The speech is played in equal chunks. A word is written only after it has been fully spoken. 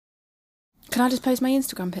Can I just post my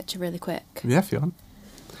Instagram picture really quick? Yeah, if you want.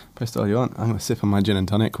 Post it all you want. I'm going to sip on my gin and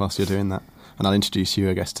tonic whilst you're doing that. And I'll introduce you,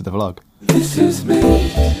 I guess, to the vlog. This is me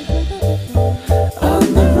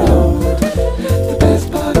on the road, the best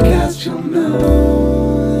podcast you'll know.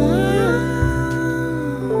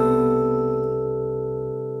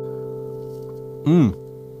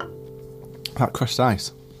 That crushed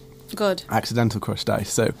ice. Good. Accidental crushed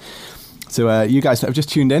ice. So you guys that have just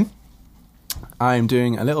tuned in, I'm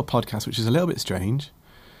doing a little podcast which is a little bit strange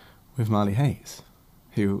with Marley Hayes,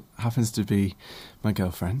 who happens to be my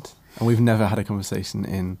girlfriend, and we've never had a conversation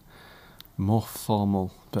in more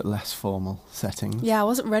formal but less formal settings. Yeah, I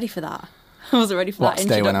wasn't ready for that. I wasn't ready for that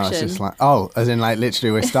introduction. When I was just like, oh, as in like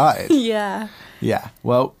literally we started. Yeah. Yeah.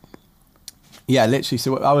 Well, yeah, literally.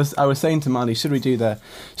 So I was saying to Marley, should we do the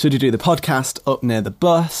podcast up near the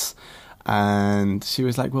bus? And she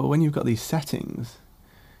was like, well, when you've got these settings,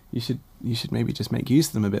 you should maybe just make use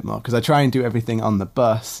of them a bit more, because I try and do everything on the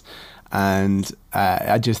bus, and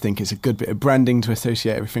I just think it's a good bit of branding to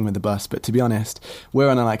associate everything with the bus. But to be honest, we're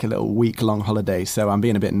on a little week-long holiday, so I'm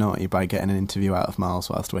being a bit naughty by getting an interview out of Miles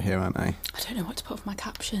whilst we're here, aren't I? I don't know what to put for my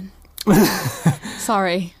caption.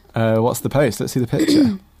 Sorry. What's the post? Let's see the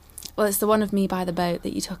picture. Well, it's the one of me by the boat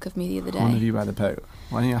that you took of me the other day. One of you by the boat.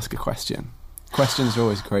 Why don't you ask a question? Questions are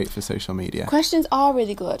always great for social media. Questions are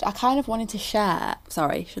really good. I kind of wanted to share...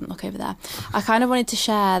 Sorry, shouldn't look over there. I kind of wanted to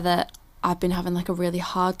share that I've been having a really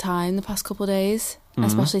hard time the past couple of days,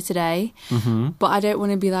 especially today. Mm-hmm. But I don't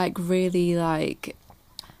want to be really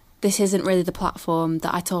this isn't really the platform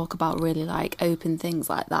that I talk about really open things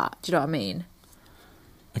like that. Do you know what I mean?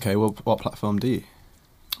 Okay, well, what platform do you?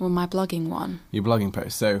 Well, my blogging one. Your blogging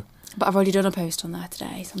post, so... But I've already done a post on there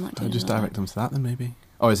today, so I'm not doing I'll just direct them to that then, maybe?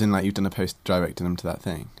 Or as in, you've done a post directing them to that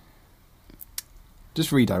thing?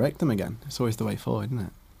 Just redirect them again. It's always the way forward, isn't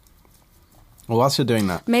it? Well, whilst you're doing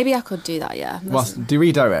that... Maybe I could do that, yeah. Do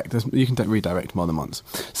redirect. You can redirect more than once.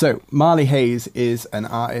 So, Marley Hayes is an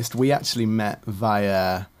artist. We actually met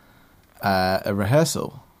via a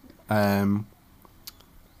rehearsal. So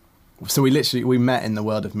we met in the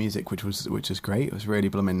world of music, which was great. It was really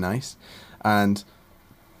blooming nice. And...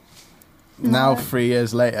 Now, 3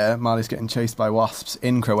 years later, Marley's getting chased by wasps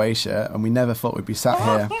in Croatia, and we never thought we'd be sat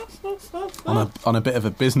here on a bit of a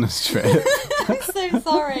business trip. I'm so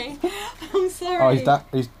sorry. I'm sorry. Oh,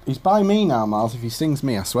 he's by me now, Miles. If he sings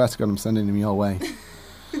me, I swear to God, I'm sending him your way.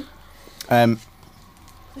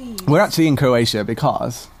 We're actually in Croatia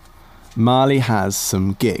because Marley has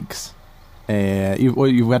some gigs.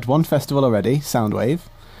 You've had one festival already, Soundwave.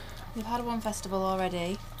 We've had one festival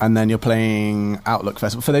already. And then you're playing Outlook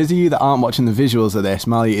Festival. For those of you that aren't watching the visuals of this,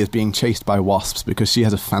 Marley is being chased by wasps because she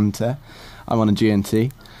has a Fanta. I'm on a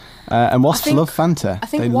G&T. And wasps love Fanta. I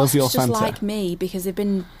think they wasps love your just Fanta. like me because they've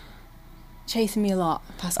been chasing me a lot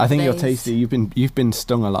the past couple I think days. you're tasty. You've been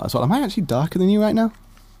stung a lot as well. Am I actually darker than you right now?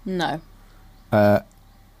 No. I'm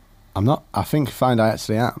not. I find I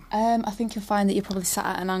actually am. I think you'll find that you're probably sat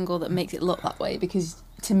at an angle that makes it look that way because...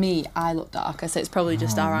 To me, I look darker, so it's probably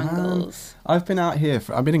just our angles. I've been out here.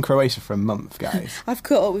 I've been in Croatia for a month, guys. I've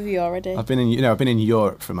caught up with you already. I've been in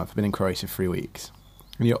Europe for a month. I've been in Croatia 3 weeks.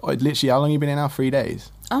 And literally, how long have you been in now? 3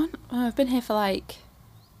 days. Oh, I've been here for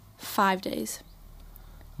 5 days.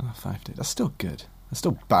 Oh, 5 days. That's still good. That's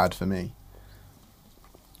still bad for me.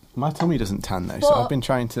 My tummy doesn't tan though, so I've been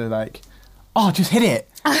trying to Oh, just hit it.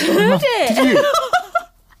 I heard it. Did you?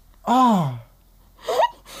 Oh.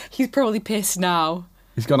 He's probably pissed now.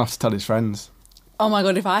 He's gone off to tell his friends. Oh my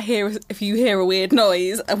God, if you hear a weird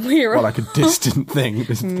noise and we're... Well, a distant thing.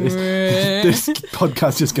 This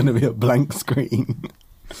podcast is going to be a blank screen.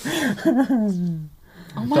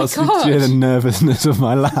 Oh my God. That's the nervousness of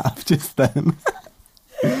my laugh just then.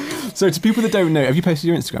 So to people that don't know, have you posted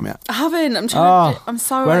your Instagram yet? I haven't. I'm trying to... I'm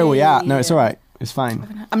sorry. Where are we at? No, it's all right. It's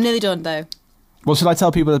fine. I'm nearly done, though. Well, should I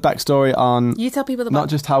tell people the backstory on... You tell people the Not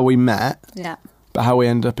just how we met... Yeah. But how we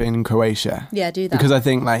end up in Croatia. Yeah, do that. Because I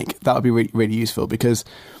think that would be really, really useful. Because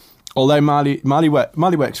although Marley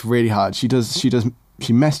works really hard, she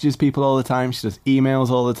messages people all the time. She does emails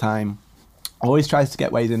all the time. Always tries to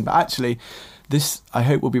get ways in. But actually, this I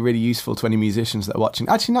hope will be really useful to any musicians that are watching.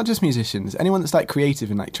 Actually, not just musicians. Anyone that's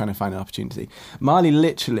creative and trying to find an opportunity. Marley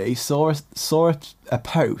literally saw a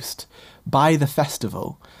post by the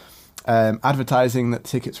festival, advertising that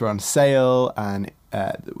tickets were on sale and.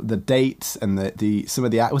 The dates and some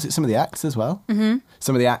of the acts as well. Mm-hmm.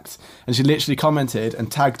 Some of the acts, and she literally commented and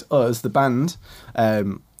tagged us, the band.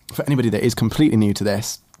 For anybody that is completely new to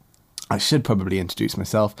this, I should probably introduce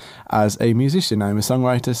myself as a musician. I'm a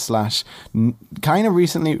songwriter / kind of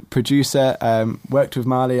recently producer. Worked with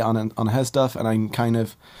Marley on her stuff, and I'm kind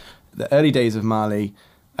of the early days of Marley.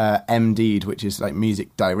 MD'd, which is like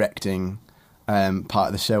music directing part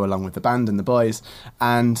of the show along with the band and the boys.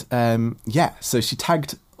 And so she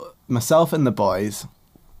tagged myself and the boys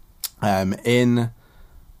in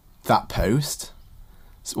that post.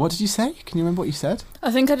 So what did you say? Can you remember what you said?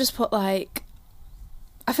 I think I just put like,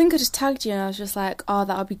 I think I just tagged you and I was just like, oh,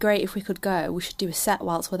 that would be great if we could go. We should do a set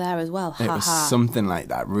whilst we're there as well. It was something like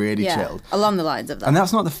that, really chilled. Along the lines of that. And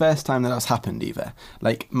that's not the first time that's happened either.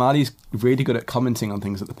 Like, Marley's really good at commenting on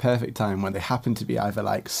things at the perfect time when they happen to be either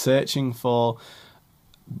like searching for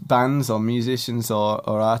bands or musicians or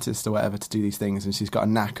artists or whatever to do these things, and she's got a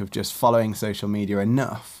knack of just following social media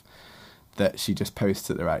enough that she just posts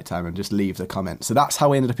at the right time and just leaves a comment. So that's how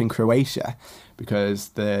we ended up in Croatia, because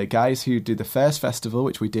the guys who did the first festival,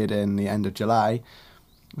 which we did in the end of July,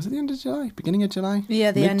 was it the end of July? Beginning of July?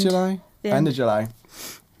 Yeah, the Mid-July? End of July.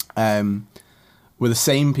 Were the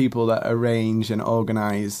same people that arrange and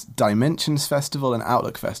organise Dimensions Festival and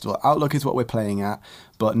Outlook Festival. Outlook is what we're playing at,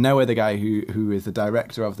 but Noah, the guy who is the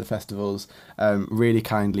director of the festivals, really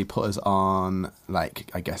kindly put us on,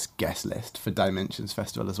 like, I guess, guest list for Dimensions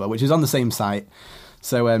Festival as well, which is on the same site.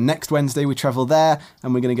 So next Wednesday we travel there,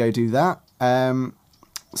 and we're going to go do that.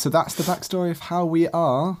 So that's the backstory of how we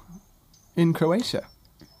are in Croatia.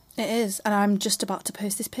 It is, and I'm just about to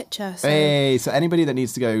post this picture. So. Hey, so anybody that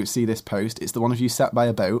needs to go see this post, it's the one of you sat by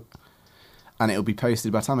a boat, and it'll be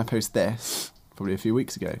posted by the time I post this, probably a few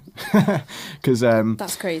weeks ago. Because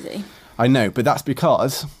that's crazy. I know, but that's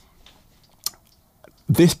because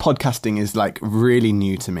this podcasting is like really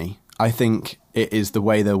new to me. I think it is the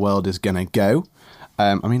way the world is going to go.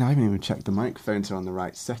 I mean, I haven't even checked the microphones are on the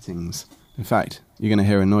right settings. In fact, you're going to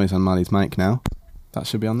hear a noise on Marley's mic now. That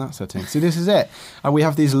should be on that setting. See, this is it. And we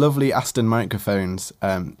have these lovely Aston microphones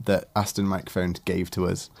that Aston Microphones gave to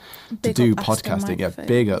us to do podcasting. Yeah,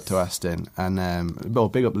 big up to Aston. And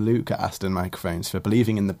big up Luke at Aston Microphones for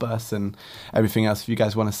believing in the bus and everything else. If you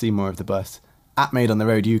guys want to see more of the bus, at Made on the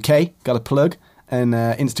Road UK, got a plug. And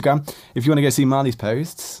Instagram. If you want to go see Marley's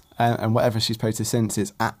posts, and whatever she's posted since,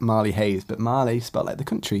 it's at Marley Hayes. But Marley, spelled like the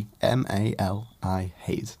country, M-A-L-I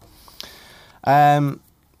Hayes.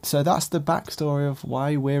 So that's the backstory of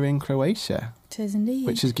why we're in Croatia. It is indeed.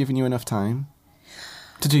 Which has given you enough time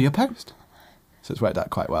to do your post. So it's worked out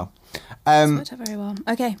quite well. It's worked out very well.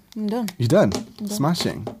 Okay, I'm done. You're done?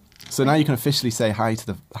 Smashing. So now you can officially say hi to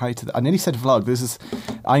the... I nearly said vlog.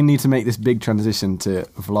 I need to make this big transition to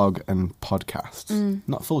vlog and podcasts.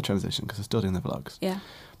 Not full transition, because I'm still doing the vlogs. Yeah.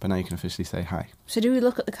 But now you can officially say hi. So do we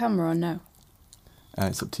look at the camera or no?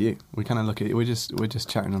 It's up to you. We kind of look at it. We're just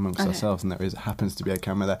chatting amongst ourselves, and there happens to be a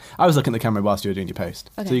camera there. I was looking at the camera whilst you were doing your post,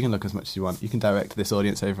 so you can look as much as you want. You can direct this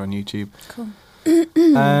audience over on YouTube. Cool.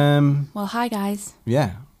 Well, hi guys.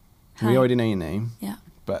 Yeah, hi. We already know your name. Yeah.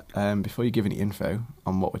 But before you give any info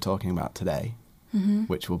on what we're talking about today,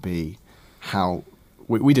 which will be how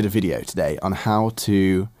we did a video today on how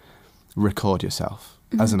to record yourself.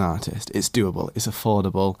 As an artist, it's doable, it's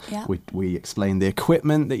affordable. Yeah. We explained the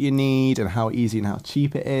equipment that you need and how easy and how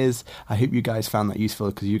cheap it is. I hope you guys found that useful,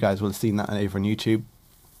 because you guys will have seen that over on YouTube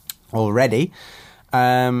already.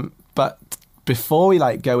 But before we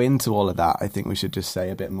go into all of that, I think we should just say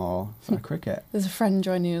a bit more about cricket. There's a friend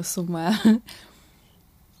joining us somewhere.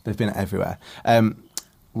 They've been everywhere.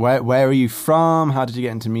 Where are you from? How did you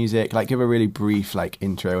get into music? Give a really brief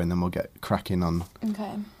intro, and then we'll get cracking on.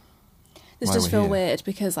 Okay. This does feel weird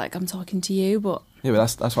because I'm talking to you, but yeah,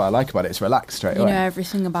 but that's what I like about it. It's relaxed straight away. You know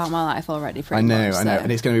everything about my life already. Pretty much, I know,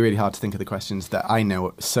 and it's going to be really hard to think of the questions that I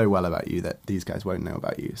know so well about you that these guys won't know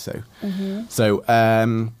about you. So,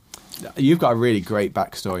 you've got a really great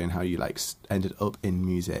backstory on how you ended up in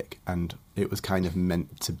music, and it was kind of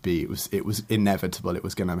meant to be. It was inevitable. It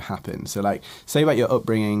was going to happen. So, say about your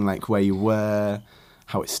upbringing, where you were,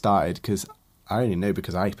 how it started, because I only know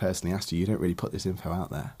because I personally asked you. You don't really put this info out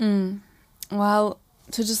there. Well,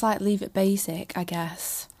 to just leave it basic, I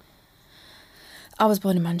guess. I was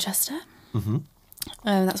born in Manchester.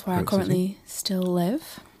 That's where I currently still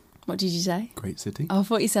live. What did you say? Great city. Oh, I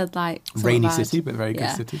thought you said rainy city, but very good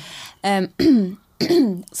city.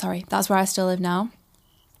 Sorry, that's where I still live now.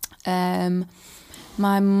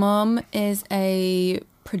 My mum is a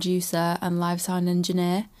producer and live sound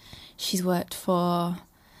engineer. She's worked for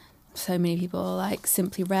so many people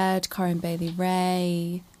Simply Red, Corinne Bailey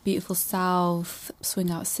Ray, Beautiful South, Swing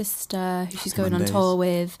Out Sister, who she's going on tour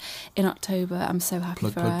with in October. I'm so happy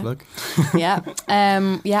for her. Plug. Yeah.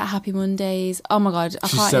 Happy Mondays. Oh my God.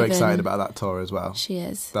 She's so excited about that tour as well. She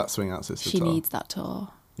is. That Swing Out Sister tour. She needs that tour.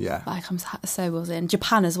 Yeah. I'm so buzzing.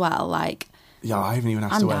 Japan as well. Yeah, I haven't even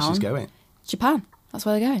asked her where she's going. Japan. That's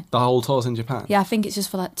where they're going. The whole tour's in Japan? Yeah, I think it's just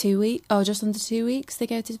for like 2 weeks. Oh, just under 2 weeks they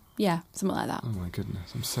go to... Yeah, something like that. Oh my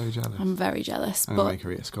goodness, I'm so jealous. I'm very jealous. I'm But going to make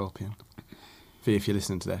her eat a scorpion. Fee, if you're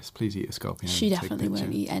listening to this, please eat a scorpion. she and take a definitely won't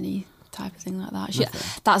picture. eat any type of thing like that.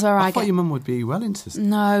 Nothing? That's where I I thought get... your mum would be well into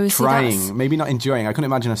No, see, trying, maybe not enjoying. I couldn't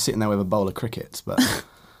imagine her sitting there with a bowl of crickets, but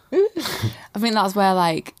I think that's where,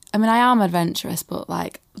 like... I mean, I am adventurous, but,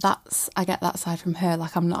 like, that's... I get that side from her.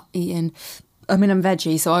 Like, I'm not eating... I mean, I'm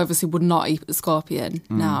veggie, so I obviously would not eat a scorpion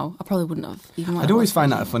now. I probably wouldn't have even... when I'd I always was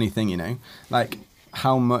find veggie. that a funny thing, you know, like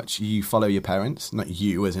how much you follow your parents, not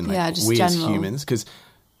you as in like Yeah, just we as general. humans, because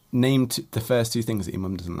name the first two things that your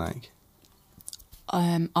mum doesn't like,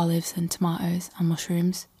 Olives and tomatoes and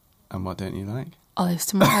mushrooms. and what don't you like? Olives,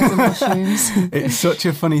 tomatoes and mushrooms. It's such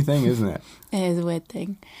a funny thing, isn't it? It is a weird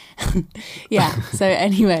thing. Yeah, so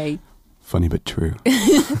anyway... Funny but true.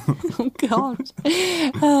 Oh, God.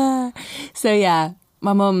 So, yeah,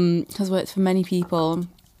 my mum has worked for many people.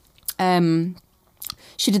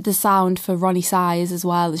 She did the sound for Ronnie Size as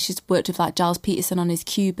well. She's worked with, like, Giles Peterson on his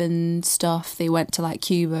Cuban stuff. They went to, like,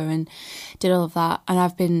 Cuba and did all of that. And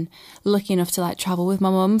I've been lucky enough to, like, travel with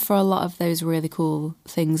my mum for a lot of those really cool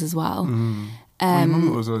things as well. My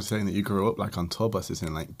mum was always saying that you grew up like on tour buses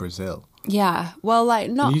in like Brazil. Yeah, well, like,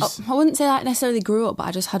 not... You I wouldn't say I necessarily grew up, but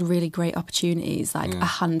I just had really great opportunities, like, Yeah. a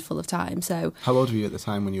handful of times. So How old were you at the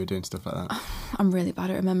time when you were doing stuff like that? I'm really bad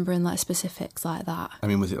at remembering, like, specifics like that. I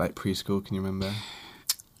mean, was it like preschool? Can you remember? You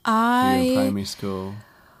were in I... primary school.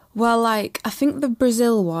 Well, like, I think the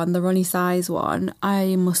Brazil one, the Ronnie Size one,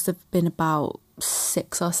 I must have been about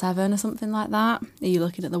 6 or 7 or something like that. Are you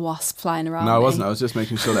looking at the wasp flying around No, I me? wasn't. I was just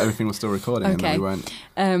making sure that everything was still recording and that Okay. we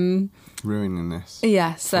weren't ruining this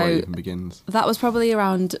Yeah, before it so even begins. that was probably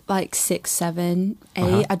around, like, 6, 7, 8.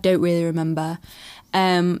 Uh-huh. I don't really remember.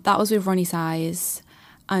 That was with Ronnie Size,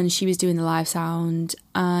 and she was doing the live sound,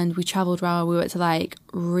 and we travelled around. We went to, like,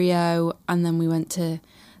 Rio, and then we went to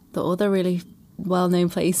the other really well-known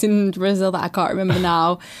place in Brazil that I can't remember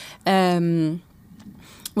now,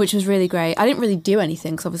 which was really great. I didn't really do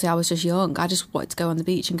anything because obviously I was just young. I just wanted to go on the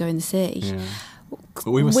beach and go in the sea. Yeah.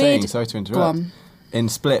 But we were Weird- saying, sorry to interrupt, Go on. in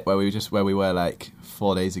Split where we were like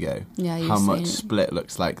 4 days ago. Yeah, you how were much saying- Split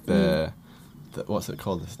looks like the what's it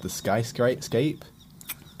called? The skyscape.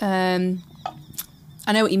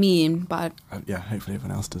 I know what you mean, but Yeah, hopefully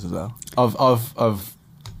everyone else does as well. Of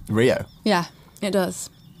Rio. yeah, it does.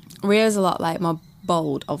 Rio's a lot like more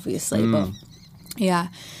bold, obviously, but yeah.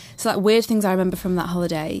 So, like, weird things I remember from that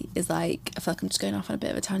holiday is, like, I feel like I'm just going off on a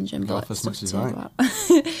bit of a tangent. Go but off as stuff much as to you talk like.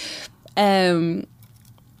 about.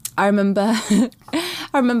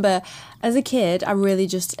 I remember as a kid, I really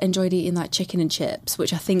just enjoyed eating, like, chicken and chips,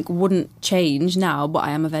 which I think wouldn't change now, but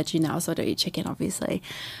I am a veggie now, so I don't eat chicken, obviously.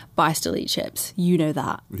 But I still eat chips. You know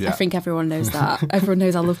that. Yeah. I think everyone knows that. Everyone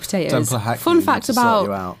knows I love potatoes. Temple Hackney Fun need fact to sort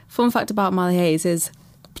you out. about Marley Hayes is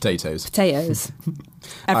Potatoes. potatoes.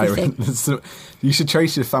 Everything. So, you should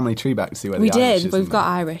trace your family tree back to see where We the Irish did. is We've in got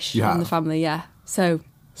there. Irish You in the have? family, yeah. So,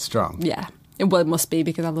 Strong. yeah. Well, it must be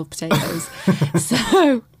because I love potatoes.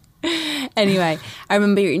 So, anyway, I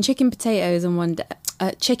remember eating chicken potatoes and one day,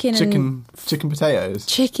 chicken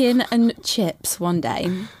potatoes. and chips one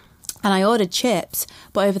day. And I ordered chips,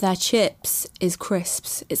 but over there, chips is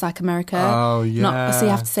crisps. It's like America. Oh, yeah. So you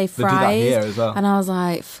have to say They do that fries. here as well. And I was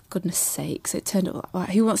like, for goodness sakes, it turned out like,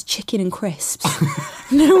 who wants chicken and crisps?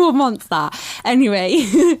 No one wants that. Anyway.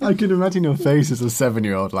 I can imagine your face as a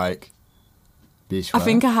 7-year-old, like, biche. I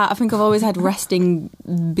think I've always had resting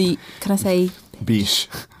Can I say biche.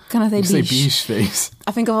 Can I say You say biche? biche face.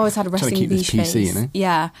 I think I've always had a Trying to resting keep this biche PC, face. you know?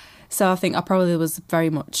 Yeah. So I think I probably was very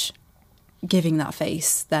much giving that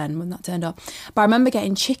face then when that turned up. But I remember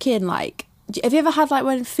getting chicken, like, have you ever had, like,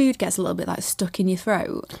 when food gets a little bit, like, stuck in your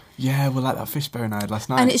throat? Yeah, well, like that fish bone I had last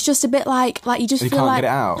night. And it's just a bit like you just You feel can't like get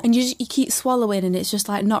it out. and you keep swallowing and it's just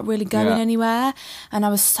like not really going Yeah. anywhere. And I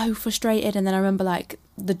was so frustrated. And then I remember, like,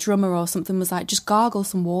 the drummer or something was like, just gargle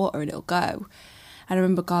some water and it'll go. And I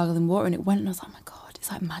remember gargling water and it went, and I was like, oh my God,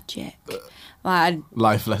 it's like magic. Like,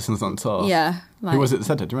 Life lessons on tour. yeah. Like, Who was it that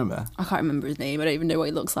said it? Do you remember? I can't remember his name. I don't even know what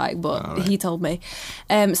he looks like, but Oh, right. he told me.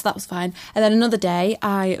 So that was fine. And then another day,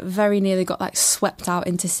 I very nearly got, like, swept out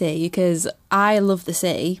into sea because I love the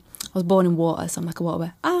sea. I was born in water, so I'm like a water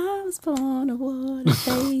bear. I was born a water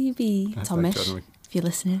baby. That's Tom like Mish, Jordan if you're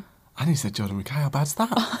listening. I knew you said Jordan Mackay. How bad's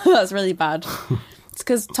that? That's really bad. It's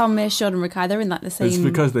because Tom Mish, Jordan Mackay, they're in, like, the same It's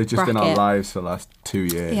because they've just been our bracket. lives for the last 2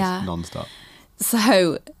 years, Yeah. non-stop.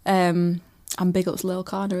 So, I'm big up to Lil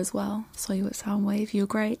Kana as well. Saw you at Soundwave. You were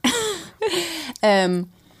great.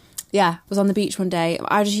 Yeah, was on the beach one day.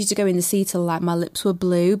 I just used to go in the sea till like my lips were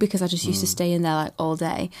blue because I just used to stay in there like all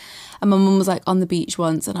day. And my mum was like on the beach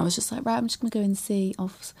once and I was just like, right, I'm just going to go in the sea.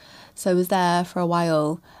 So I was there for a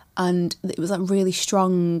while and it was like really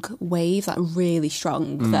strong waves, like really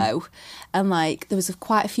strong though. And like there was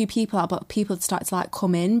quite a few people out, but people had started to like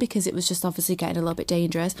come in because it was just obviously getting a little bit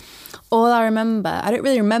dangerous. All I remember, I don't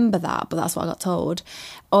really remember that, but that's what I got told.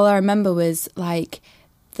 All I remember was like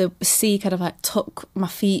the sea kind of like took my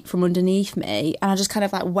feet from underneath me and I just kind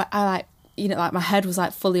of like like my head was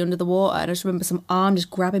like fully under the water and I just remember some arm just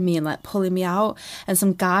grabbing me and like pulling me out and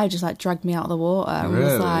some guy just like dragged me out of the water and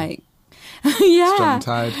was like yeah, Strong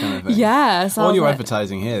tide kind of thing. yeah, so All you're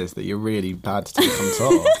advertising here is that you're really bad to take on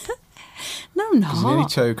tour. No, I'm not. You nearly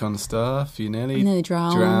choke on stuff. You nearly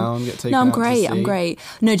drown. Get taken No, I'm out to great. sea. I'm great.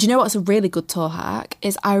 No, do you know what's a really good tour hack?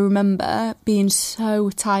 Is I remember being so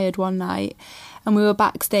tired one night, and we were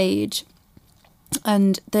backstage,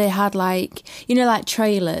 and they had like like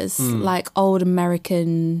trailers, like old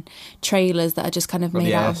American trailers that are just kind of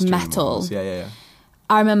made out of metal. Ones. Yeah.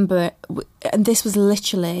 I remember, and this was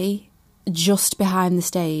literally just behind the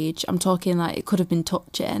stage. I'm talking like it could have been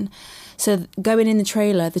touching. So going in the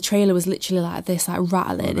trailer was literally like this, like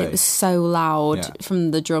rattling. It was so loud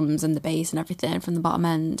from the drums and the bass and everything from the bottom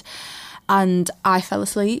end. And I fell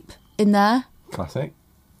asleep in there. Classic.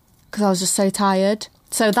 Because I was just so tired.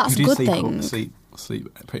 So that's a good thing. Sleep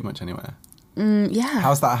pretty much anywhere. Yeah.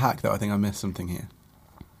 How's that a hack though? I think I missed something here.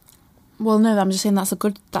 Well, no, I'm just saying that's a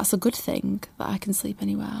good thing that I can sleep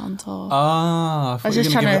anywhere on tour. I thought you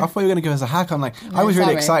were going to give us a hack on like. No, I was really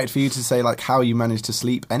sorry. excited for you to say like how you managed to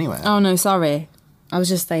sleep anywhere. Oh no, sorry. I was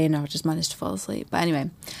just saying I just managed to fall asleep. But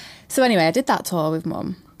anyway, I did that tour with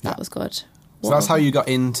Mum. That was good. So that's how you got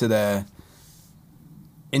into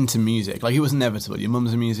music. Like it was inevitable. Your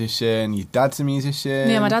mum's a musician. Your dad's a musician.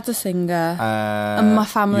 Yeah, my dad's a singer. And my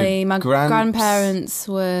family, my grandparents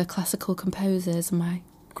were classical composers, and my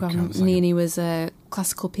Nini was a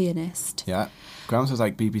classical pianist. Yeah. Gramps was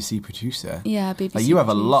like BBC producer. Yeah, BBC. Like you have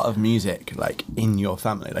a lot of music like in your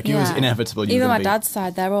family. Like it was inevitable. Even my dad's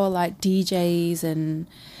side, they're all like DJs, and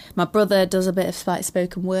my brother does a bit of like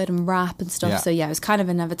spoken word and rap and stuff. Yeah. So yeah, it was kind of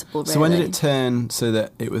inevitable. Really. So when did it turn so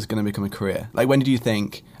that it was going to become a career? Like when did you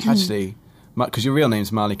think actually? Because your real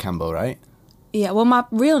name's Marley Campbell, right? Yeah. Well, my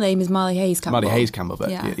real name is Marley Hayes Campbell. Marley Hayes Campbell, but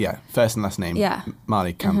yeah, first and last name. Yeah.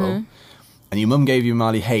 Marley Campbell. And your mum gave you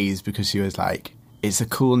Marley Hayes because she was like, it's a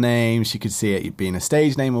cool name. She could see it being a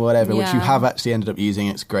stage name or whatever, which you have actually ended up using.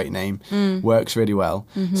 It's a great name. Works really well.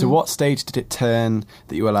 So what stage did it turn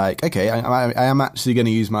that you were like, okay, I am actually going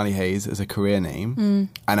to use Marley Hayes as a career name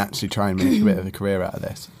and actually try and make a bit of a career out of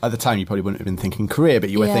this? At the time, you probably wouldn't have been thinking career, but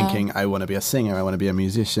you were thinking, I want to be a singer, I want to be a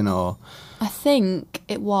musician, or... I think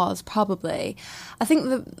it was probably. I think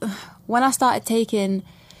that when I started taking...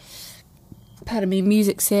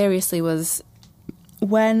 music seriously was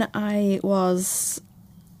when I was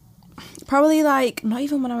probably like not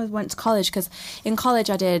even when I went to college, because in college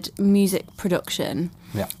I did music production,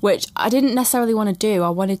 which I didn't necessarily want to do. I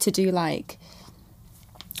wanted to do I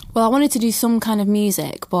wanted to do some kind of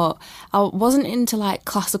music, but I wasn't into like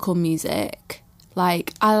classical music.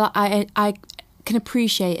 Like I can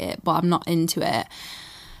appreciate it, but I'm not into it.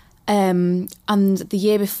 And the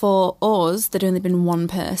year before us, there'd only been one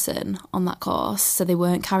person on that course, so they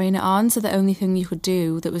weren't carrying it on. So the only thing you could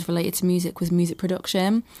do that was related to music was music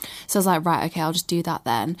production. So I was like, right, okay, I'll just do that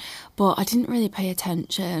then. But I didn't really pay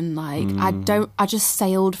attention. Like, I just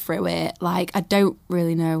sailed through it. Like, I don't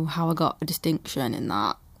really know how I got a distinction in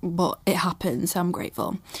that, but it happened, so I'm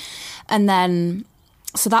grateful. And then,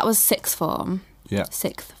 so that was sixth form. Yeah.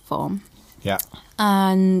 Sixth form. Yeah.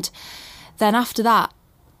 And then after that,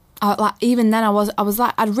 even then I was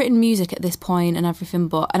like, I'd written music at this point and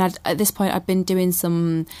everything, at this point I'd been doing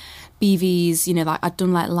some BVs, like I'd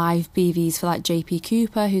done like live BVs for like JP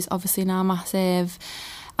Cooper, who's obviously now massive.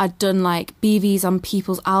 I'd done like BVs on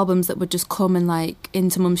people's albums that would just come and like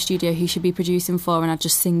into Mum's studio who should be producing for, and I'd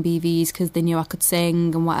just sing BVs because they knew I could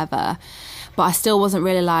sing and whatever. But I still wasn't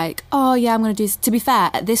really like, oh yeah, I'm going to do... To be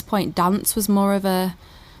fair, at this point, dance was more of a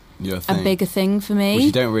bigger thing for me. Which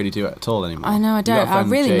you don't really do it at all anymore. I know, I don't. I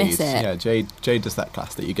really miss it. Yeah, Jade does that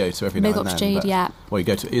class that you go to every now and then. Big up Jade, yeah. Well, you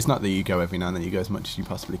go to... It's not that you go every now and then, you go as much as you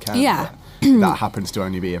possibly can. Yeah. That happens to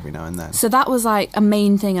only be every now and then. So that was like a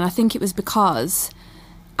main thing, and I think it was because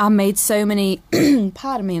I made so many...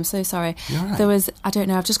 Pardon me, I'm so sorry. You're right. There was... I don't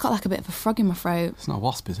know, I've just got like a bit of a frog in my throat. It's not a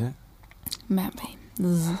wasp, is it? Maybe.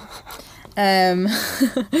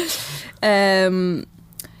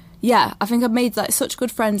 Yeah, I think I've made like such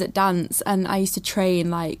good friends at dance, and I used to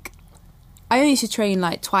train I only used to train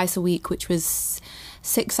like twice a week, which was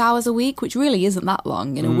 6 hours a week, which really isn't that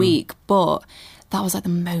long in a week, but that was like the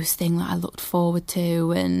most thing that I looked forward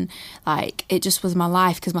to, and like it just was my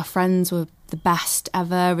life because my friends were the best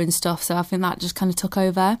ever and stuff, so I think that just kind of took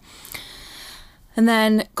over. And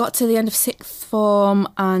then got to the end of sixth form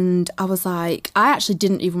and I was like, I actually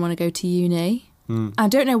didn't even want to go to uni. I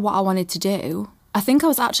don't know what I wanted to do. I think I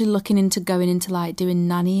was actually looking into going into like doing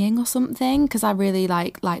nannying or something because I really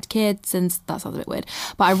liked kids, and that sounds a bit weird,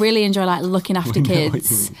 but I really enjoy like looking after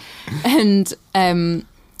kids. And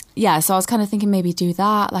yeah, so I was kind of thinking maybe do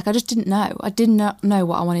that. Like I just didn't know. I did not know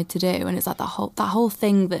what I wanted to do, and it's like that whole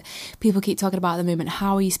thing that people keep talking about at the moment.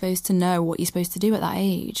 How are you supposed to know what you're supposed to do at that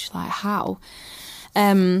age? Like how?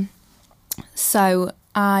 So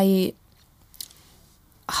I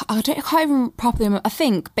can't even properly remember. I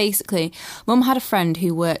think basically Mum had a friend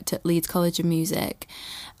who worked at Leeds College of Music,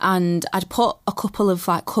 and I'd put a couple of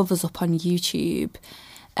like covers up on YouTube.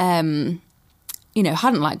 You know,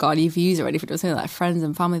 hadn't like got any views or anything. It was only like friends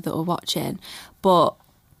and family that were watching. But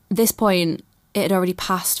at this point, it had already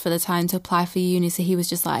passed for the time to apply for uni. So he was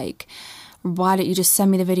just like, why don't you just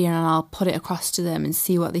send me the video and I'll put it across to them and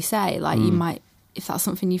see what they say. Like you might, if that's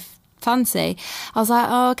something you fancy. I was like,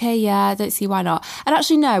 oh, okay, yeah, I don't see why not. And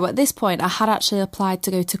actually, no, at this point, I had actually applied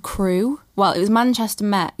to go to Crewe. Well, it was Manchester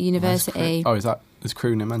Met University. Is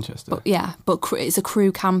Crewe near Manchester? But yeah, but it's a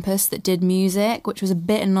Crewe campus that did music, which was a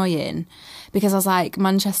bit annoying because I was like,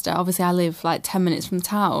 Manchester, obviously I live like 10 minutes from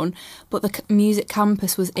town, but the music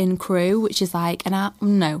campus was in Crewe, which is like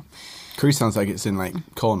no. Crewe sounds like it's in like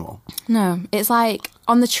Cornwall. No, it's like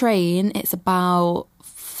on the train, it's about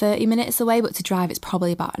 30 minutes away, but to drive it's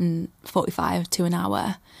probably about 45 to an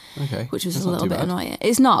hour. Okay. Which was That's a little bit bad. annoying.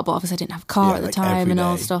 It's not, but obviously I didn't have a car at the like time every and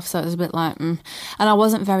all day. stuff, so it was a bit like, And I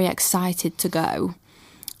wasn't very excited to go.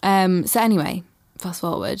 So anyway, fast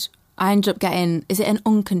forward, I ended up getting, is it an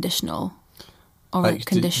unconditional or a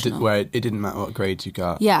conditional? Where it didn't matter what grades you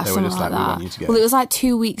got. Yeah, they were something just like like, we want that. you to go. Well, it was like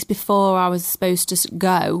 2 weeks before I was supposed to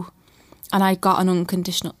go, and I got an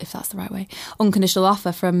unconditional, if that's the right way, unconditional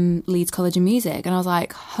offer from Leeds College of Music. And I was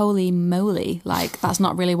like, holy moly, like that's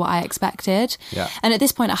not really what I expected. Yeah. And at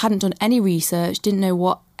this point I hadn't done any research, didn't know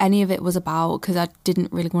what any of it was about because I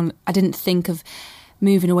didn't think of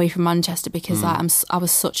moving away from Manchester because like, I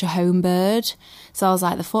was such a home bird. So I was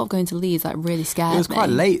like, the thought of going to Leeds like really scared me. It was quite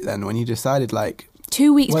late then when you decided like...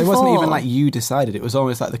 2 weeks Well, it before. wasn't even like you decided. It was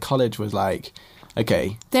almost like the college was like,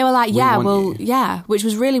 okay. They were like, we yeah, want well, you. yeah, which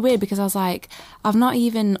was really weird because I was like, I've not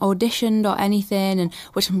even auditioned or anything, and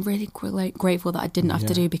which I'm really grateful that I didn't have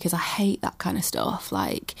to do because I hate that kind of stuff.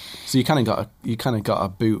 Like, So you kind of got a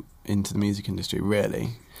boot into the music industry, really.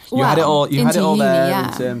 You Well, had it all. You had it into all uni, there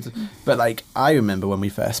yeah. in terms. But like, I remember when we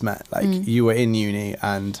first met. Like, you were in uni,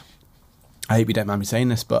 and I hope you don't mind me saying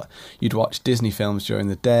this, but you'd watch Disney films during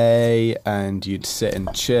the day, and you'd sit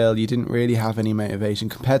and chill. You didn't really have any motivation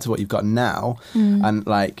compared to what you've got now, and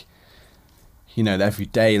like, you know, every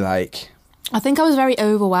day, like. I think I was very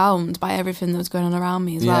overwhelmed by everything that was going on around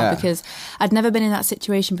me as well Yeah. because I'd never been in that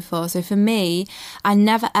situation before. So for me, I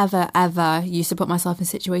never, ever, ever used to put myself in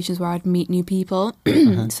situations where I'd meet new people.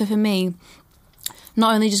 So for me,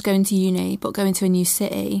 not only just going to uni, but going to a new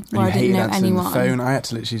city where I And you didn't hated know answering anyone. the phone. I had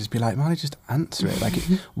to literally just be like, Marley, just answer it. Like,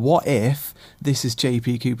 what if this is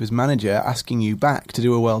JP Cooper's manager asking you back to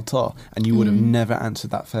do a world tour, and you would have never answered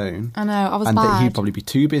that phone? I know, I was And bad. that he'd probably be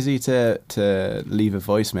too busy to leave a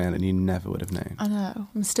voicemail, and you never would have known. I know,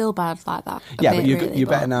 I'm still bad like that. Yeah, but you're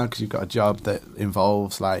better now because you've got a job that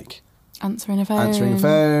involves like Answering a phone. answering a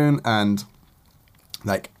phone, and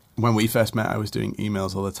like when we first met, I was doing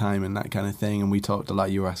emails all the time and that kind of thing, and we talked a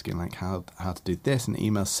lot. You were asking like how to do this and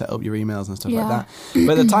emails, set up your emails and stuff like Yeah. that.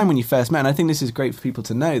 But at the time when you first met, and I think this is great for people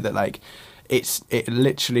to know that like it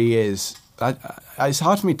literally is. It's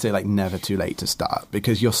hard for me to say like never too late to start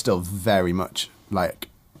because you're still very much like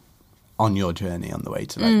on your journey on the way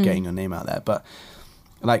to like getting your name out there, but.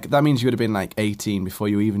 Like, that means you would have been, like, 18 before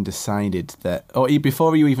you even decided that... Or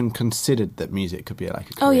before you even considered that music could be,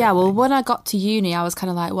 like, a career Oh, yeah, well, thing. when I got to uni, I was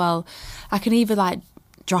kind of like, well, I can either, like,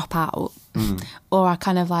 drop out or I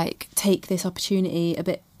kind of, like, take this opportunity a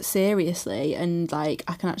bit seriously and, like,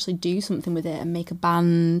 I can actually do something with it and make a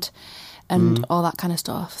band and all that kind of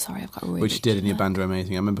stuff. Sorry, I've got really... Which you did, and your band were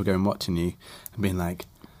amazing. I remember going and watching you and being like,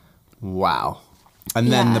 wow.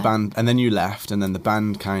 And then Yeah. the band... And then you left, and then the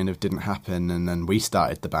band kind of didn't happen, and then we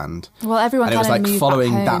started the band. Well, everyone And it kind was of like moved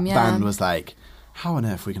following back that home, yeah. band was like, how on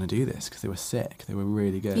earth are we going to do this? Because they were sick. They were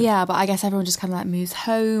really good. Yeah, but I guess everyone just kind of, like, moves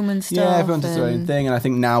home and stuff. Yeah, everyone does their own and- thing, and I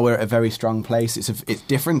think now we're at a very strong place. It's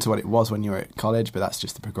different to what it was when you were at college, but that's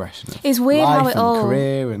just the progression of It's weird life how it and all...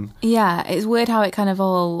 career and Yeah, it's weird how it kind of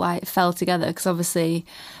all, like, fell together because obviously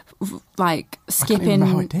like can't even remember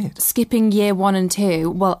how it did. skipping year 1 and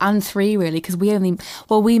 2, well, and 3 really, because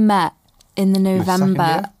we met in the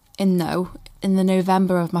November in the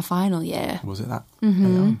November of my final year. Was it that?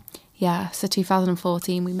 Mm-hmm. Yeah, so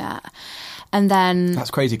 2014 we met. And then...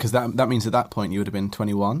 That's crazy, because that means at that point you would have been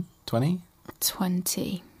 21, 20?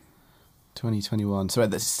 20. 2021. So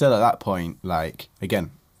still at that point, like,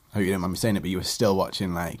 again, I hope you don't mind me saying it, but you were still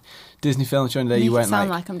watching, like, Disney films during the day. You weren't sound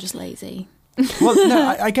like I'm just lazy. Well,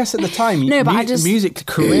 no, I guess at the time, No, but I just... music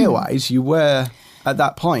career-wise, you were at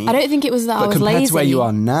that point. I don't think it was that I was lazy. But compared to where you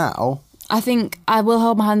are now... I think I will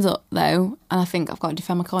hold my hands up, though, and I think I've got to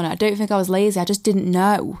defend my corner. I don't think I was lazy. I just didn't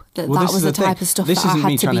know that was the type of stuff that I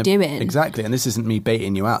had to be doing. Exactly, and this isn't me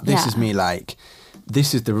baiting you out. This is me, like,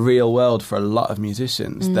 this is the real world for a lot of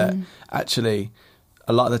musicians that actually...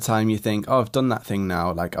 A lot of the time you think, oh, I've done that thing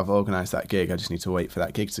now, like I've organised that gig, I just need to wait for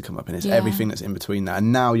that gig to come up, and it's everything that's in between that.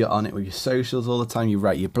 And now you're on it with your socials all the time, you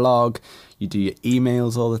write your blog, you do your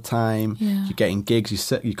emails all the time, you're getting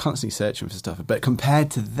gigs, you're constantly searching for stuff. But compared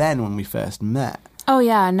to then when we first met, oh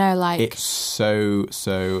yeah, no, like... it's so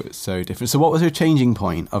different. So what was your changing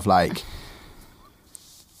point of like...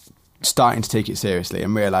 starting to take it seriously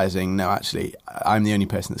and realising, no, actually, I'm the only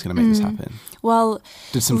person that's going to make this happen? Well,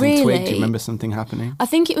 did something twig? Do you remember something happening? I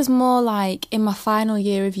think it was more like in my final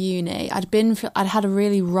year of uni, I'd had a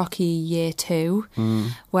really rocky year 2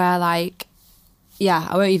 where like, yeah,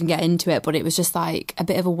 I won't even get into it, but it was just like a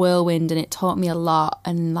bit of a whirlwind and it taught me a lot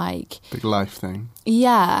and like... Big life thing.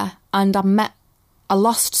 Yeah, and I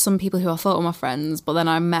lost some people who I thought were my friends, but then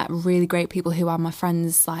I met really great people who are my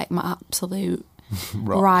friends, like my absolute...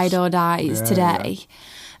 ride or dies today.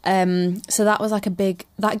 So that was like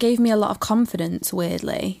that gave me a lot of confidence,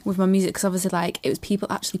 weirdly, with my music, because obviously like it was people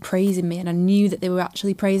actually praising me and I knew that they were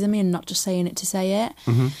actually praising me and not just saying it to say it.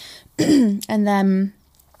 And then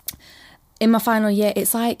in my final year,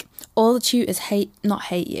 it's like all the tutors not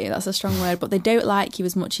hate you, that's a strong word, but they don't like you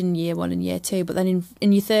as much in year 1 and year 2, but then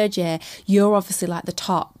in your 3rd year you're obviously like the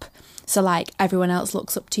top. So, like, everyone else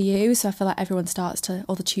looks up to you. So I feel like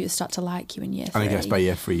all the tutors start to like you in year 3. And I guess by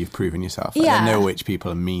year 3, you've proven yourself. Like, they know which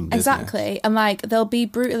people are mean business. Exactly. And, like, they'll be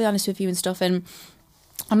brutally honest with you and stuff. And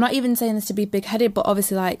I'm not even saying this to be big-headed, but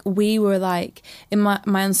obviously, like, we were, like, in my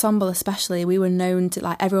ensemble especially, we were known to,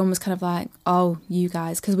 like, everyone was kind of like, oh, you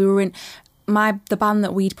guys. Because we were in the band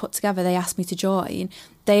that we'd put together, they asked me to join.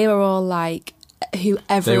 They were all, like... who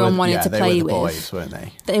everyone wanted to play with. Boys, weren't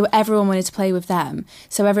they? Everyone wanted to play with them.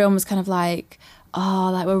 So everyone was kind of like, oh,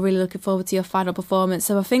 like we're really looking forward to your final performance.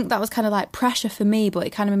 So I think that was kind of like pressure for me, but it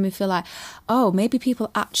kind of made me feel like, oh, maybe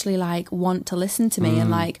people actually like want to listen to me.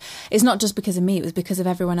 And like, it's not just because of me, it was because of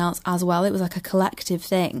everyone else as well. It was like a collective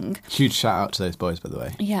thing. Huge shout out to those boys, by the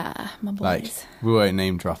way. Yeah, my boys. Like, we won't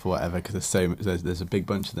name drop or whatever because there's a big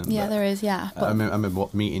bunch of them. Yeah, there is, yeah. I remember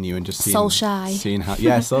meeting you and just seeing... Soul Shy. Seeing how...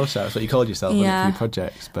 Yeah, Soul Shy. That's what you called yourself on your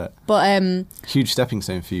projects. But huge stepping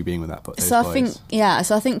stone for you being with that those so boys.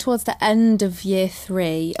 I think towards the end of year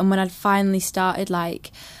 3 and when I'd finally started,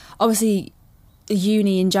 like, obviously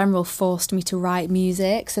uni in general forced me to write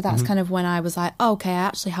music, so that's kind of when I was like, oh, okay, I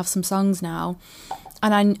actually have some songs now.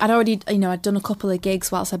 And I'd already, I'd done a couple of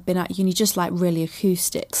gigs whilst I'd been at uni, just like really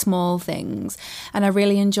acoustic, small things, and I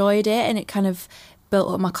really enjoyed it, and it kind of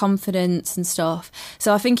built up my confidence and stuff.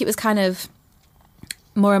 So I think it was kind of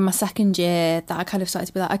more in my 2nd year that I kind of started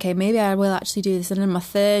to be like, okay, maybe I will actually do this. And in my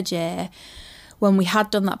 3rd year, when we had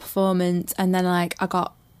done that performance, and then like I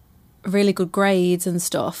got really good grades and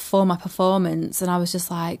stuff for my performance, and I was just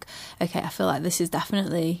like, okay, I feel like this is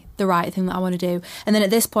definitely the right thing that I want to do. And then at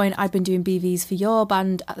this point I'd been doing BVs for your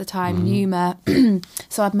band at the time, Numa.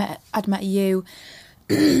 So I'd met you.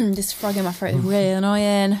 This frog in my throat is really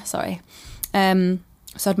annoying, sorry.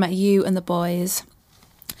 So I'd met you and the boys,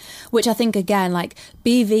 which I think, again, like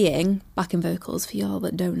BVing, backing vocals for y'all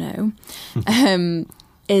that don't know,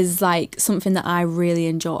 is like something that I really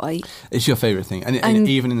enjoy. It's your favourite thing. And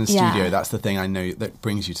even in the studio, that's the thing I know that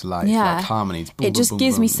brings you to life. Yeah. Like harmonies. Boom, it just boom,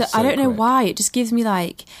 gives boom, me so I don't know why. It just gives me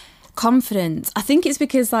like confidence. I think it's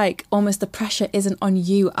because like almost the pressure isn't on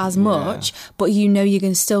you as much, but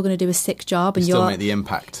you're still going to do a sick job, and still make the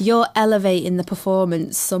impact. You're elevating the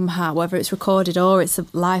performance somehow, whether it's recorded or it's a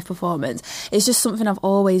live performance. It's just something I've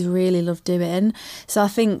always really loved doing. So I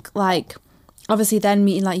think like obviously then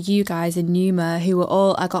meeting like you guys in Numa,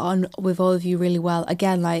 I got on with all of you really well.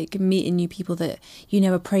 Again, like meeting new people that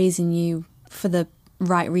are praising you for the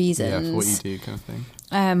right reasons. Yeah, for what you do, kind of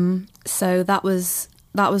thing. So that was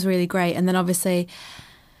really great. And then obviously,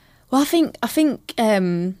 well, I think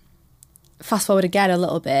fast forward again a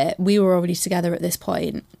little bit, we were already together at this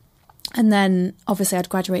point. And then obviously I'd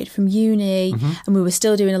graduated from uni and we were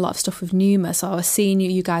still doing a lot of stuff with Numa. So I was seeing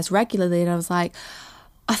you guys regularly and I was like,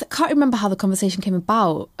 can't remember how the conversation came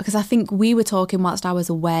about because I think we were talking whilst I was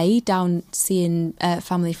away down seeing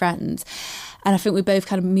family friends. And I think we both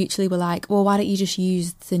kind of mutually were like, well, why don't you just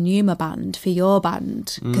use the Numa band for your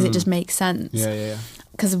band? Because it just makes sense. Yeah.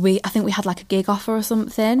 Because I think we had like a gig offer or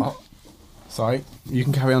something. Oh, sorry, you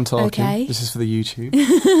can carry on talking. Okay. This is for the YouTube.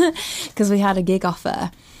 Because we had a gig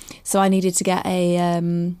offer. So I needed to get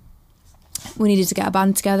we needed to get a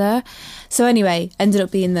band together. So anyway, ended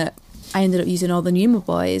up being that I ended up using all the Numa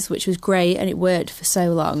boys, which was great and it worked for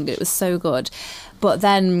so long. It was so good. But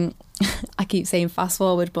then I keep saying fast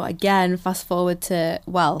forward, but again, fast forward to,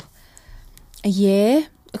 well, a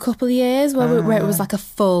couple of years where it was like a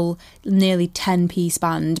full nearly 10-piece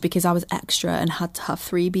band because I was extra and had to have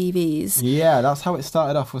 3 BVs. Yeah, that's how it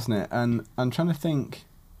started off, wasn't it? And I'm trying to think.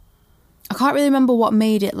 I can't really remember what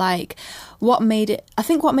made it I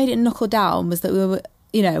think what made it knuckle down was that we were,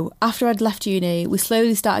 you know, after I'd left uni, we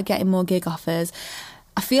slowly started getting more gig offers.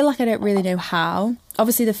 I feel like I don't really know how.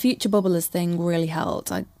 Obviously, the Future Bubblers thing really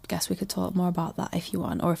helped. I guess we could talk more about that if you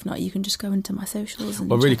want, or if not, you can just go into my socials. And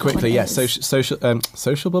well, really check out what quickly, it yes. is. Social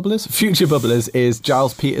Bubblers, Future Bubblers is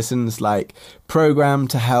Giles Peterson's like program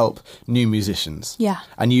to help new musicians. Yeah,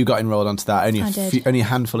 and you got enrolled onto that. Only a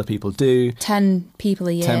handful of people do. 10 people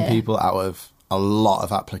a year. 10 people out of a lot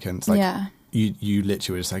of applicants. Like, yeah. You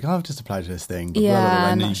literally were just like, oh, I've just applied to this thing. Yeah, blah, blah,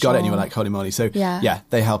 blah, and I'm you not got it and you sure. were like, holy moly. So, Yeah.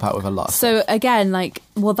 they help out with a lot of So stuff. again, like,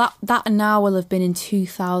 well, that now will have been in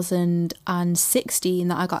 2016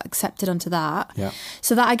 that I got accepted onto that. Yeah.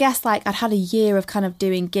 So that I guess like I'd had a year of kind of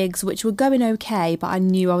doing gigs which were going okay, but I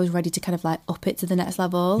knew I was ready to kind of like up it to the next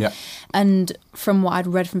level. Yeah. And from what I'd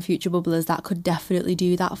read from Future Bubblers, that could definitely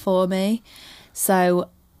do that for me. So Well,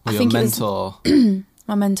 I your think mentor,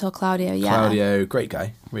 my mentor Claudio, yeah. Claudio, great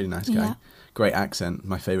guy, really nice guy. Yeah. Great accent.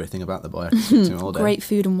 My favourite thing about the boy. I can speak to him all day. Great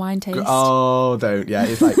food and wine taste. Oh, don't. Yeah,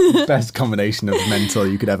 it's like the best combination of mentor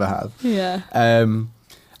you could ever have. Yeah.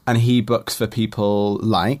 And he books for people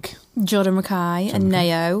like Jordan Mackay and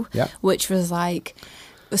Neo, Yeah. which was like,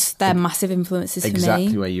 they're massive influences for me.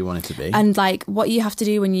 exactly where you wanted to be. And like what you have to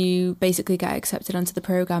do when you basically get accepted onto the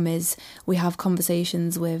program is we have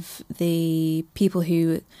conversations with the people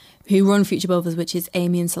who run Future Bubblers, which is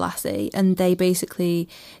Amy and Selassie, and they basically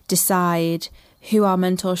decide who our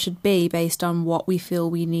mentor should be based on what we feel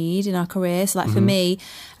we need in our career. So like for me,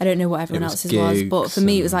 I don't know what everyone was else's was, but for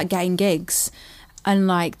me it was gigs like getting gigs. And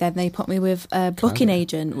like then they put me with a booking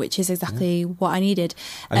agent, which is exactly what I needed.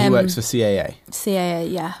 And he works for CAA. CAA,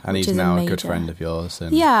 yeah. And which he's is now a major. good friend of yours.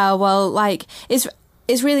 And Yeah, well, like it's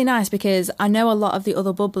really nice because I know a lot of the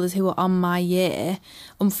other bubblers who were on my year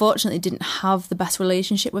unfortunately didn't have the best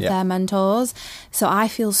relationship with Yeah. their mentors. So I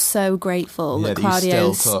feel so grateful Yeah, that that you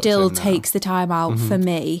Claudio still talk to still him now. takes the time out for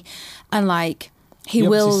me, and like he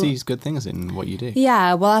obviously will. sees good things in what you do.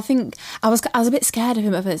 Yeah, well, I think I was a bit scared of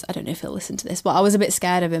him at first. I don't know if he'll listen to this, but I was a bit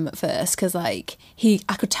scared of him at first because like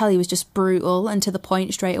I could tell he was just brutal and to the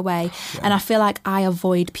point straight away. And I feel like I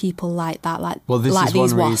avoid people like that, like Well, this like is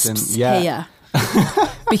these one wasps reason- yeah. here.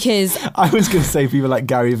 Because I was going to say people like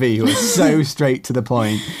Gary Vee who are so straight to the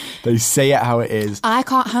point. They say it how it is. I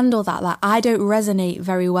can't handle that. Like I don't resonate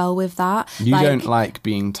very well with that. You don't like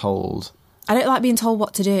being told I don't like being told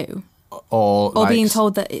what to do or or like, being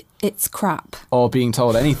told that it's crap. or being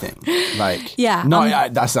told anything. Like Yeah,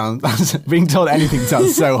 that's being told anything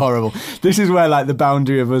sounds so horrible. This is where like the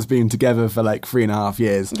boundary of us being together for like 3.5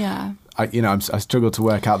 years. Yeah. I struggle to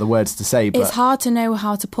work out the words to say, but It's hard to know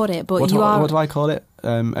how to put it, but what you are do I call it?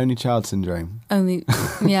 Only child syndrome. only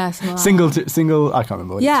yeah, something like that. Single. I can't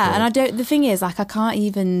remember. What it's Yeah, called. and I don't. The thing is, like, I can't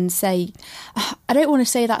even say. I don't want to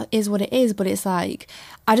say that is what it is, but it's like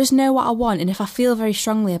I just know what I want, and if I feel very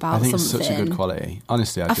strongly about I think something, it's such a good quality.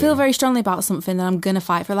 Honestly, I do. feel very strongly about something, then I'm gonna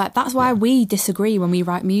fight for it. Like that's why we disagree when we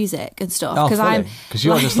write music and stuff. Oh, Because because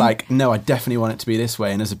you're just like, no, I definitely want it to be this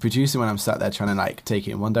way. And as a producer, when I'm sat there trying to like take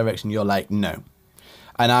it in one direction, you're like, no.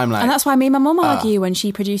 And I'm like, and that's why me and my mum argue when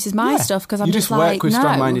she produces my yeah. stuff because I'm you just work like, with no.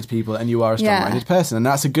 strong-minded people, and you are a strong-minded person, and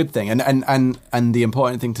that's a good thing. And the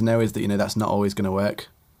important thing to know is that that's not always going to work.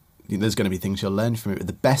 There's going to be things you'll learn from it. But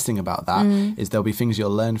the best thing about that is there'll be things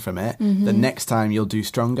you'll learn from it that next time you'll do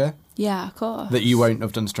stronger. Yeah, of course. That you won't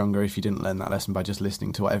have done stronger if you didn't learn that lesson by just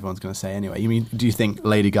listening to what everyone's going to say anyway. Do you think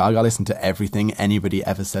Lady Gaga listened to everything anybody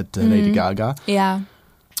ever said to Lady Gaga? Yeah.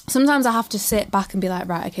 Sometimes I have to sit back and be like,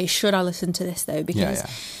 right, okay, should I listen to this though? Because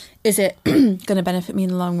is it going to benefit me in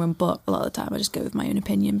the long run? But a lot of the time I just go with my own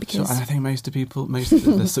opinion because... So, and I think most of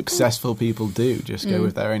the successful people do just go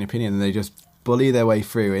with their own opinion, and they just bully their way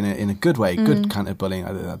through in a good way, good kind of bullying.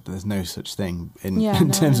 There's no such thing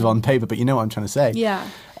in terms of on paper, but you know what I'm trying to say. Yeah.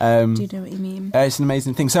 Do you know what you mean? It's an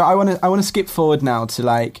amazing thing. So I want to skip forward now to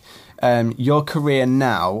like your career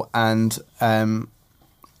now, and I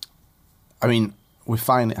mean, we're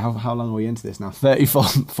finally how long are we into this now?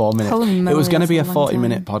 34 minutes. Holy moly, it was going to be a that's a long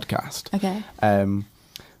 40-minute podcast. Okay.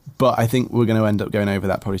 But I think we're going to end up going over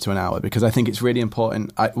that probably to an hour, because I think it's really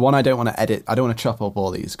important. I don't want to edit. I don't want to chop up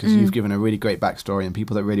all these, because you've given a really great backstory, and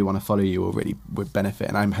people that really want to follow you would benefit.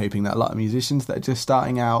 And I'm hoping that a lot of musicians that are just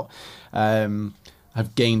starting out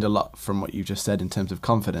have gained a lot from what you just said in terms of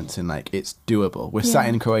confidence in like it's doable. We're sat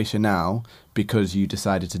in Croatia now because you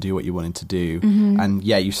decided to do what you wanted to do, and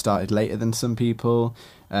you started later than some people.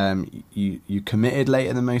 You committed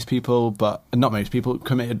later than most people, but not most people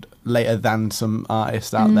committed later than some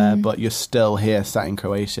artists out there, but you're still here sat in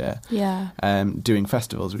Croatia doing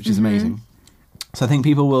festivals, which is amazing. So I think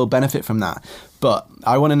people will benefit from that. But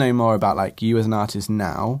I want to know more about like you as an artist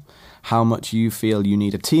now, how much you feel you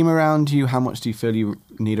need a team around you, how much do you feel you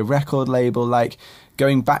need a record label. Like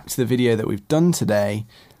going back to the video that we've done today,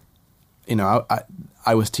 you know,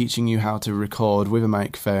 I was teaching you how to record with a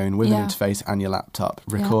microphone, with an interface and your laptop,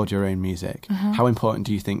 record your own music. How important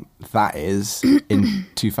do you think that is in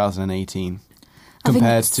 2018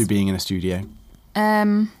 compared to being in a studio?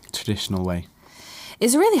 Traditional way.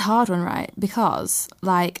 It's a really hard one, right? Because,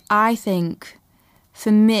 like, I think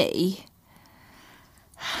for me,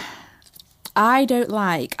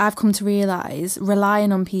 I've come to realise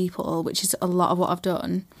relying on people, which is a lot of what I've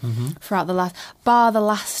done throughout the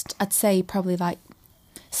last, I'd say probably like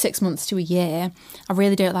 6 months to a year. I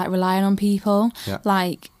really don't like relying on people. Yeah.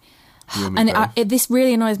 Like, this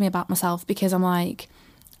really annoys me about myself, because I'm like,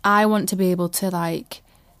 I want to be able to like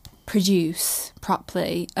produce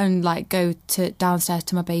properly and like go to downstairs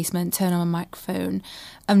to my basement, turn on my microphone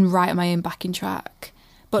and write my own backing track.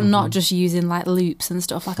 But not just using like loops and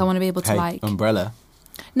stuff. Like I want to be able to like Umbrella.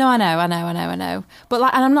 No, I know. But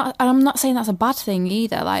like, and I'm not saying that's a bad thing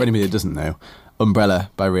either. Like, for anybody that doesn't know, Umbrella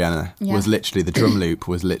by Rihanna was literally the drum loop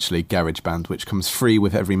was literally GarageBand, which comes free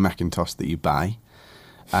with every Macintosh that you buy,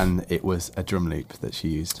 and it was a drum loop that she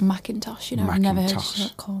used. Macintosh, you know, I've never heard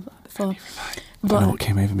it called that before. I don't know what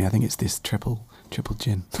came over me. I think it's this triple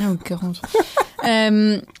gin. Oh God.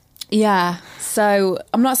 Yeah, so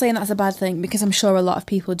I'm not saying that's a bad thing, because I'm sure a lot of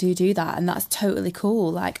people do that, and that's totally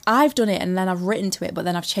cool. Like, I've done it and then I've written to it, but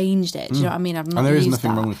then I've changed it. Do you know what I mean? I've not and there is used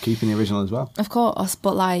nothing that. wrong with keeping the original as well. Of course,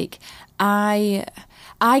 but like, I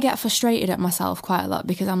get frustrated at myself quite a lot,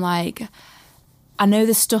 because I'm like, I know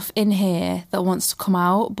there's stuff in here that wants to come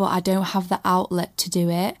out, but I don't have the outlet to do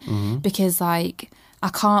it, because like, I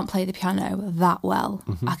can't play the piano that well.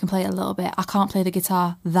 I can play it a little bit. I can't play the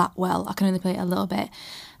guitar that well. I can only play it a little bit.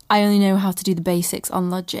 I only know how to do the basics on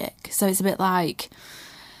Logic. So it's a bit like,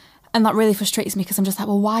 and that really frustrates me, because I'm just like,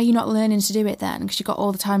 well, why are you not learning to do it then? Because you've got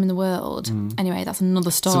all the time in the world. Anyway, that's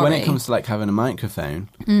another story. So when it comes to like having a microphone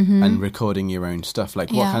and recording your own stuff,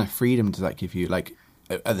 like what kind of freedom does that give you? Like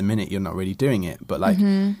at the minute you're not really doing it, but like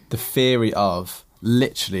the theory of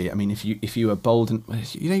literally, I mean, if you were bold, and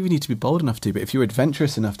you don't even need to be bold enough to, but if you're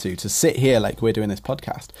adventurous enough to sit here like we're doing this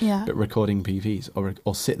podcast, but recording PVs,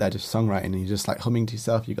 or sit there just songwriting and you're just like humming to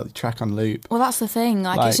yourself, you've got the track on loop. Well, that's the thing.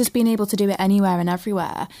 Like it's just being able to do it anywhere and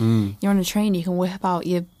everywhere. You're on a train, you can whip out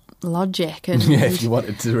your Logic and if you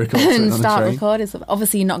wanted to record and on start a train. recording stuff.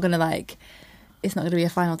 Obviously, you're not going to like. It's not going to be a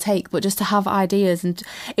final take, but just to have ideas, and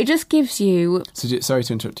it just gives you. So, sorry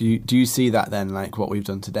to interrupt. Do you see that then, like what we've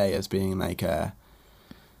done today, as being like I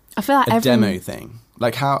feel like a demo thing?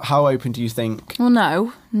 Like how open do you think? Well,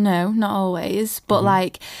 no, not always. But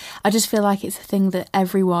like, I just feel like it's a thing that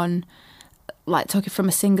everyone, like talking from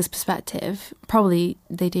a singer's perspective, probably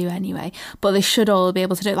they do anyway. But they should all be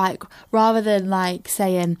able to do it. Like, rather than like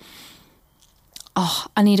saying, "Oh,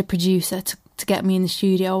 I need a producer to get me in the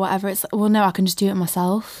studio" or whatever. It's like, well, no, I can just do it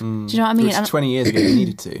myself. Do you know what I mean? Which 20 years ago you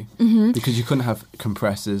needed to, because you couldn't have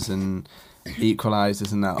compressors and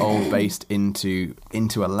equalizers and that all based into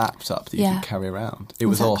a laptop that you could carry around. It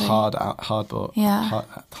was all hardboard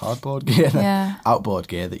gear, outboard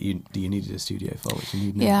gear that you needed a studio for, which you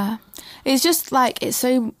need now. Yeah, it's just like, it's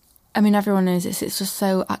so, I mean, everyone knows this, it's just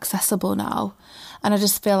so accessible now, and I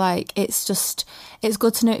just feel like it's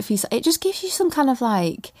good to know it just gives you some kind of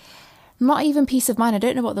like, not even peace of mind, I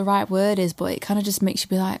don't know what the right word is, but it kind of just makes you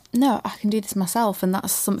be like, no, I can do this myself, and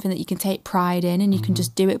that's something that you can take pride in, and you can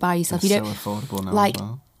just do it by yourself. It's you don't, so affordable now like, as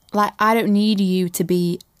well. Like, I don't need you to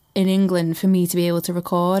be in England for me to be able to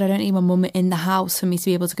record. I don't need my mum in the house for me to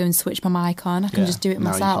be able to go and switch my mic on. I can just do it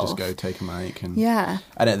myself. Now you can just go take a mic and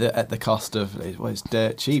and at the cost of, well, it's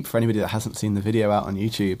dirt cheap for anybody that hasn't seen the video out on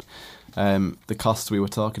YouTube. the costs we were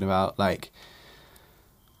talking about, like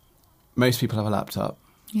most people have a laptop,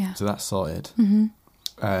 Yeah. so that's sorted. Mm-hmm.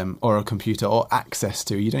 Or a computer, or access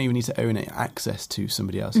to. You don't even need to own it. Access to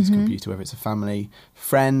somebody else's Mm-hmm. computer, whether it's a family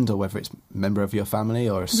friend or whether it's a member of your family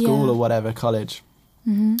or a school Yeah. or whatever, college.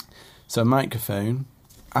 Mm-hmm. So a microphone,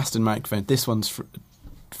 Aston microphone. This one's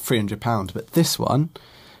 £300, but this one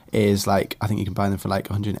is like, I think you can buy them for like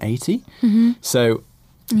 180. Mm-hmm. So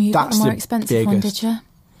You got that's the more the expensive one, biggest- did you?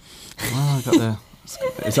 well, I got the.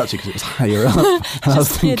 It's actually because it was higher up. And I was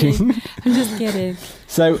Just thinking. kidding. I'm just kidding.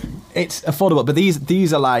 So it's affordable, but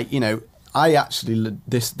these are like, you know, I actually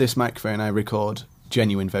this microphone I record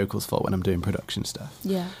genuine vocals for when I'm doing production stuff.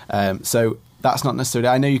 Yeah. So that's not necessarily.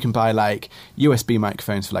 I know you can buy like USB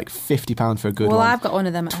microphones for like £50 for a good Well, one. I've got one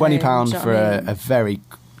of them at £20 home, do you know for what I mean? a very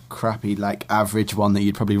crappy, like average one that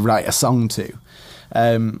you'd probably write a song to.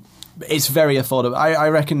 It's very affordable. I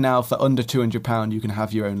reckon now for under £200 you can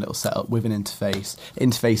have your own little setup with an interface.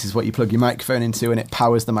 Interface is what you plug your microphone into, and it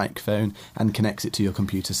powers the microphone and connects it to your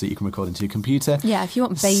computer, so you can record into your computer. Yeah, if you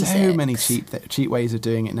want basics. So many cheap ways of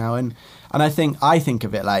doing it now, and I think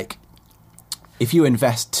of it like if you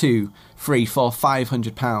invest £200, £300,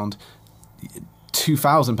 £400, £500,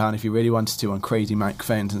 £2,000 if you really wanted to on crazy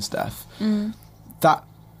microphones and stuff.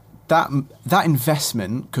 That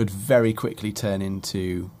investment could very quickly turn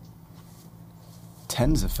into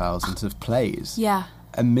tens of thousands of plays. Yeah,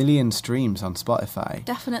 1 million streams on Spotify.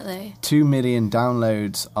 definitely. 2 million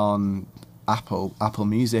downloads on Apple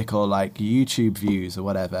Music, or like YouTube views or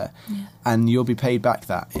whatever. Yeah. And you'll be paid back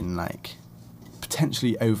that in like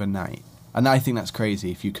potentially overnight. And I think that's crazy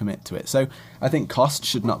if you commit to it. So I think cost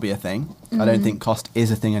should not be a thing. I don't think cost is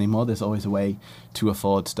a thing anymore. There's always a way to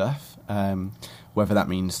afford stuff. Whether that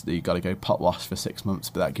means that you've got to go pot wash for 6 months,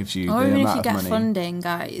 but that gives you Or the even if amount you of get money. funding,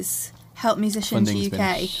 guys. Help Musicians Funding's been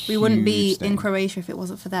UK. a We wouldn't be huge thing. in Croatia if it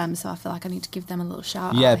wasn't for them, so I feel like I need to give them a little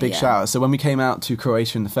shout out. Yeah, big here. shout out. So when we came out to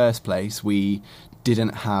Croatia in the first place, we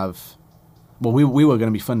didn't have. Well, we were going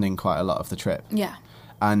to be funding quite a lot of the trip, Yeah.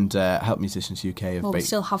 and Help Musicians UK have Well, we baked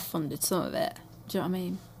still have funded some of it. Do you know what I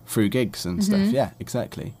mean? through gigs and stuff. Yeah,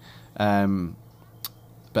 exactly.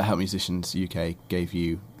 But Help Musicians UK gave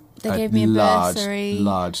you They gave me a bursary.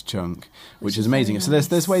 large chunk, which Which is is very amazing. So nice.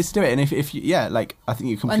 there's ways to do it, and if you, yeah, like I think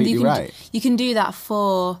you're And completely you can right. you can do that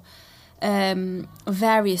for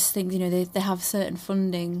various things. You know, they have certain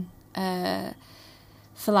funding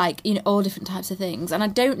for like, you know, all different types of things. And I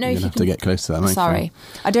don't know You're if gonna you have can. to get close to that microphone. Sorry,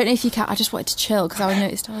 I don't know if you can. I just wanted to chill because I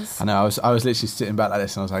noticed I was. I know. I was literally sitting back like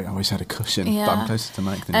this, and I was like, I wish I had a cushion. But Yeah. I'm closer to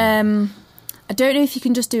Mike than you. I don't know if you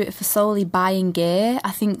can just do it for solely buying gear.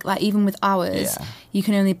 I think like even with ours, Yeah. you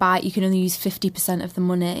can only use 50% of the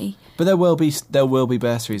money. But there will be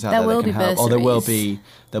bursaries out There there will that can be help, or there'll bursaries.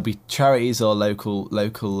 be charities or local I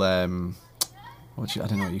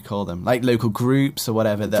don't know what you call them, like local groups or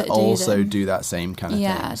whatever that That do also them. do that same kind of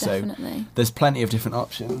Yeah, thing. definitely. So there's plenty of different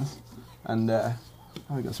options, and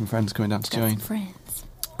we've got some friends coming down to Got join. some friends.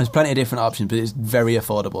 There's plenty of different options, but it's very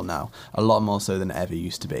affordable now, a lot more so than it ever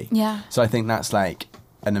used to be. Yeah. So I think that's like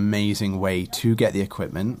an amazing way to get the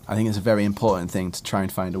equipment. I think it's a very important thing to try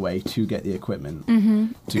and find a way to get the equipment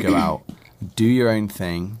to go out, do your own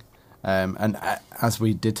thing. And as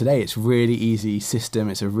we did today, it's really easy system.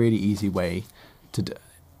 It's a really easy way to do.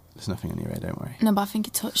 There's nothing on your ear, don't worry. No, but I think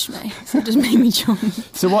it touched me, so it just made me jump.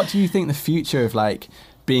 So what do you think the future of like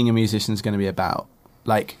being a musician is going to be about?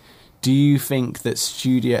 Like, do you think that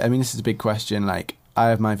I mean, this is a big question. Like, I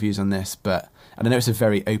have my views on this, but and I know it's a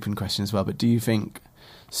very open question as well, but do you think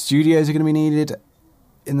studios are going to be needed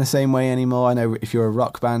in the same way anymore? I know if you're a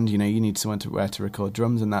rock band, you know, you need someone where to record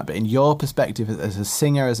drums and that, but in your perspective as a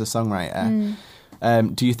singer, as a songwriter,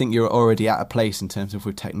 do you think you're already at a place in terms of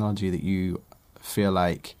with technology that you feel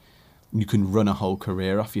like you can run a whole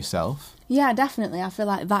career off yourself? Yeah, definitely. I feel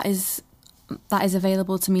like that is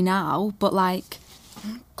available to me now, but like,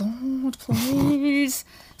 God, please.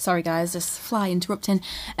 Sorry, guys, just fly interrupting.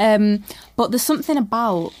 But there's something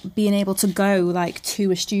about being able to go like to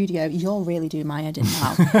a studio. You're really doing my head in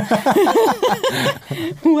now.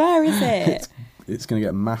 Where is it? It's going to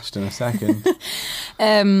get mashed in a second.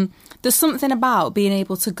 There's something about being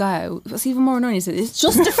able to go. What's even more annoying is that it's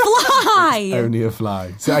just a fly. Only a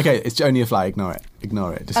fly. So, okay, it's only a fly. Ignore it.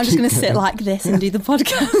 Just I'm just keep going to sit going. like this and do the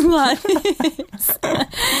podcast like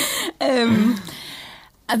this.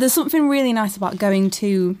 There's something really nice about going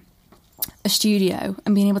to a studio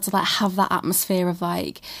and being able to like have that atmosphere of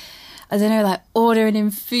like, I don't know, like ordering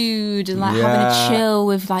in food and like having a chill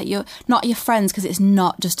with like not your friends, because it's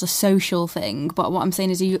not just a social thing. But what I'm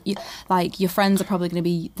saying is you like your friends are probably going to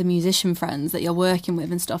be the musician friends that you're working with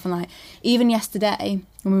and stuff. And like even yesterday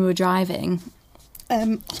when we were driving,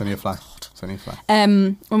 It's only a fly. It's only a fly.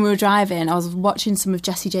 When we were driving, I was watching some of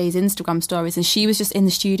Jessie J's Instagram stories, and she was just in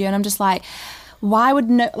the studio, and I'm just like, why would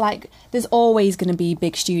there's always going to be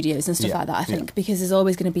big studios and stuff like that, I think, because there's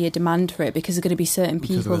always going to be a demand for it, because there's going to be certain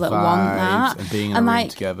people that want that. And being in a room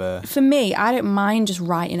together. For me, I don't mind just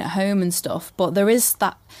writing at home and stuff, but there is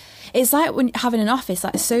that. It's like when having an office,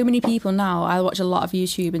 like so many people now, I watch a lot of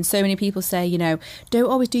YouTube, and so many people say, don't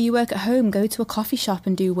always do your work at home, go to a coffee shop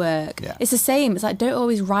and do work. Yeah. It's the same. It's like, don't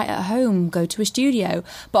always write at home, go to a studio.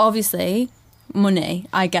 But obviously, money,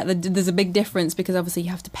 I get that there's a big difference, because obviously you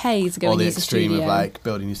have to pay to go and use a studio. Or the extreme of like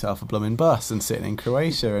building yourself a blooming bus and sitting in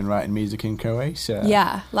Croatia and writing music in Croatia.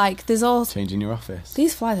 Yeah, like there's all... Changing your office.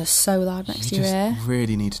 These flies are so loud next to your ear. You just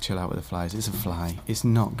really need to chill out with the flies. It's a fly. It's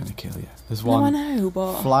not going to kill you. There's one I know,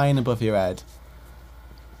 but... flying above your head.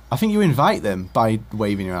 I think you invite them by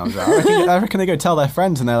waving your arms out. I reckon they go tell their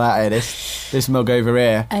friends, and they're like, hey, this mug over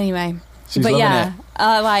here. Anyway. She's but loving yeah,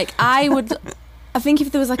 it. I would... I think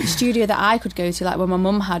if there was like a studio that I could go to, like when my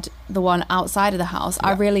mum had the one outside of the house,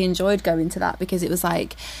 I really enjoyed going to that, because it was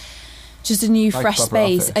like just a new, like fresh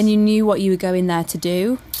space, office. and you knew what you were going there to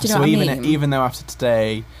do. Do you know what I mean? Even though after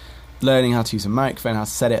today, learning how to use a microphone, how to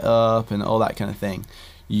set it up, and all that kind of thing,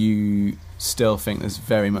 you still think there's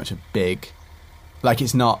very much a big, like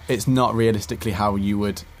it's not realistically how you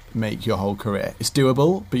would make your whole career. It's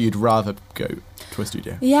doable, but you'd rather go to a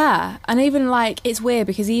studio. Yeah, and even like it's weird,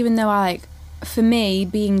 because even though for me,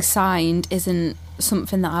 being signed isn't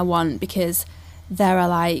something that I want, because there are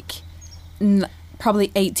like probably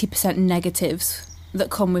 80% negatives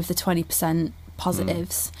that come with the 20%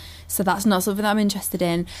 positives. So that's not something that I'm interested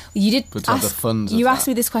in. You did asked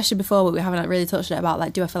me this question before, but we haven't really touched on it, about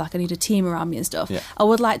like, do I feel like I need a team around me and stuff? Yeah. I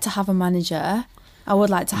would like to have a manager. I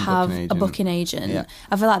would like to have a booking agent. Yeah.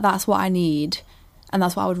 I feel like that's what I need, and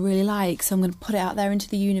that's what I would really like. So I'm going to put it out there into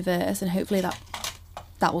the universe, and hopefully that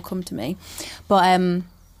will come to me. But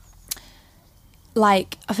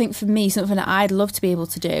like, I think for me, something that I'd love to be able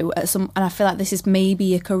to do and I feel like this is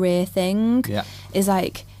maybe a career thing, is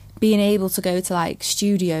like being able to go to like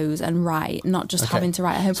studios and write, not just having to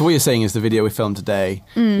write at home. So what you're saying is the video we filmed today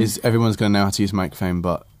is everyone's going to know how to use a microphone,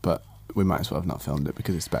 but we might as well have not filmed it,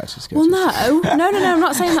 because it's better to just go. Well, no, I'm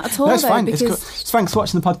not saying that at all. No, it's though, fine. because It's thanks for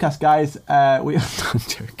watching the podcast, guys. I'm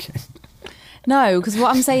joking. No, because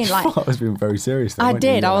what I'm saying, like, I was being very serious. I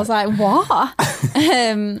did. I was like, what?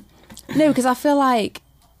 No, because I feel like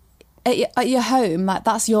at your home, like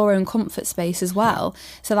that's your own comfort space as well.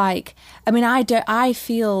 So, like, I mean, I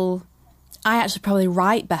actually probably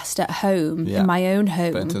write best at home in my own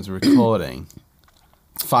home. But in terms of recording,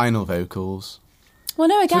 final vocals. Well,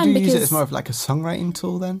 no, again, would you because use it as more of like a songwriting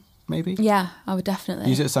tool then? Maybe. Yeah, I would definitely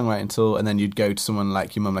use it as a songwriting tool, and then you'd go to someone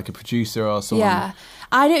like your mum, like a producer or someone. Yeah,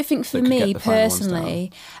 I don't think for me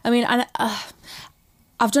personally. I mean,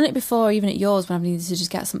 I've done it before, even at yours, when I've needed to just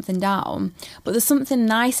get something down. But there's something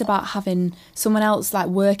nice about having someone else like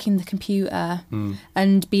working the computer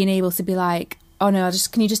and being able to be like, oh no,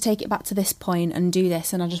 can you just take it back to this point and do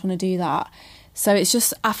this, and I just want to do that. So it's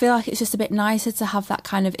just, I feel like it's just a bit nicer to have that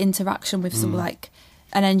kind of interaction with someone like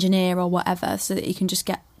an engineer or whatever, so that you can just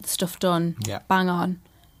get stuff done, bang on.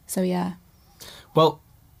 So yeah. Well,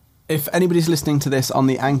 if anybody's listening to this on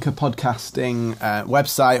the Anchor podcasting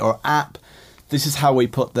website or app, this is how we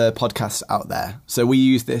put the podcasts out there. So we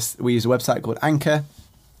use a website called Anchor,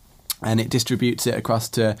 and it distributes it across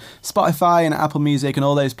to Spotify and Apple Music and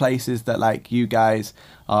all those places that like you guys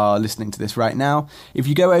are listening to this right now. If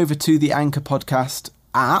you go over to the Anchor podcast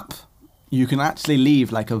app, you can actually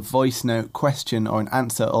leave like a voice note question or an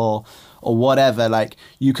answer or whatever. Like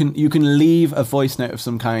you can leave a voice note of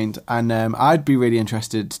some kind, and I'd be really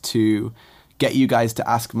interested to get you guys to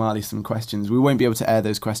ask Marley some questions. We won't be able to air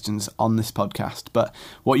those questions on this podcast, but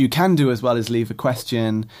what you can do as well is leave a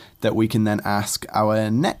question that we can then ask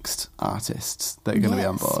our next artists that are going to be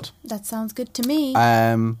on board. That sounds good to me.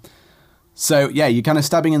 So, yeah, you're kind of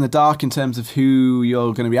stabbing in the dark in terms of who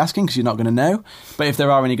you're going to be asking, because you're not going to know. But if there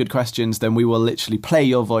are any good questions, then we will literally play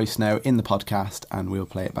your voice now in the podcast, and we'll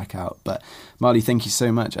play it back out. But, Marley, thank you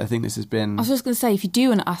so much. I think this has been... I was just going to say, if you do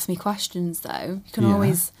want to ask me questions, though, you can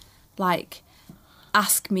always, like,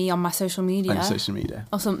 ask me on my social media. On social media.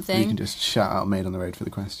 Or something. You can just shout out Made on the Road for the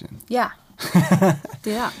question. Yeah.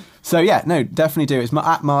 Do that. So, yeah, no, definitely do. It's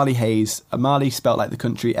at Marley Hayes. Marley spelt like the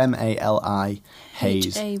country, M-A-L-I,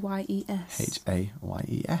 Hayes. Hayes.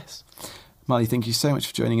 Hayes. Marley, thank you so much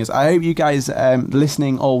for joining us. I hope you guys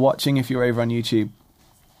listening or watching, if you're over on YouTube,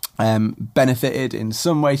 benefited in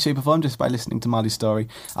some way, shape or form just by listening to Marley's story.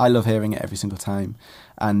 I love hearing it every single time.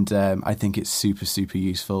 And I think it's super, super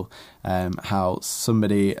useful how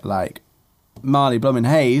somebody like Marley Blummin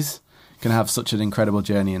Hayes going to have such an incredible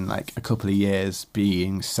journey in like a couple of years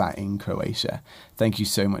being sat in Croatia. Thank you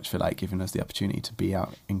so much for like giving us the opportunity to be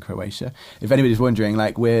out in Croatia. If anybody's wondering,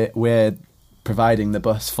 like we're providing the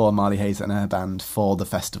bus for Marley Hayes and her band for the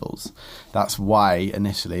festivals. That's why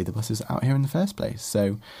initially the bus is out here in the first place.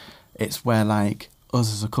 So it's where like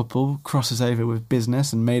us as a couple crosses over with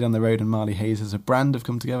business, and Made on the Road and Marley Hayes as a brand have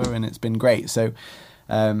come together, and it's been great. So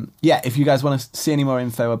if you guys want to see any more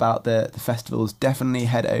info about the festivals, definitely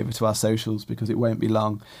head over to our socials, because it won't be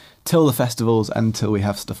long till the festivals and until we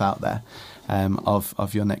have stuff out there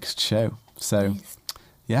of your next show. So Nice.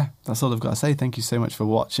 yeah, that's all I've got to say. Thank you so much for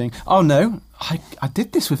watching. Oh no, I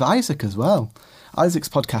did this with Isaac as well. Isaac's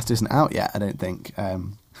podcast isn't out yet, I don't think.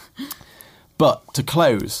 But to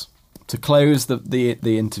close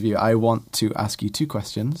the interview, I want to ask you 2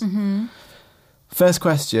 questions. Mm-hmm. First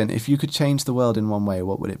question, if you could change the world in one way,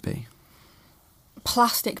 what would it be?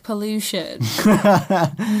 Plastic pollution.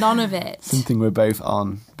 None of it. Something we're both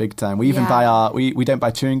on big time. We even buy we don't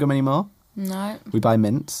buy chewing gum anymore. No. We buy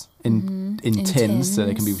mints in tins so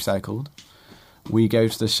they can be recycled. We go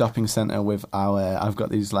to the shopping centre with I've got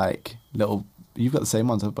these like little, you've got the same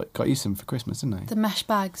ones, I've got you some for Christmas, didn't I? The mesh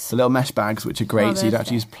bags. The little mesh bags, which are great, so you don't have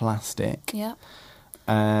to birthday. use plastic. Yeah.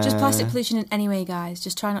 Just plastic pollution in any way, guys.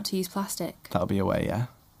 Just try not to use plastic. That'll be a way, yeah?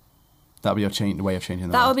 That'll be your way of changing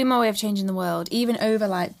the That world. would be my way of changing the world, even over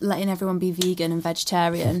like letting everyone be vegan and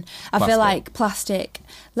vegetarian. I feel like plastic,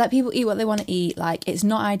 let people eat what they want to eat. Like, it's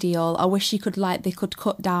not ideal. I wish they could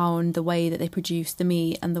cut down the way that they produce the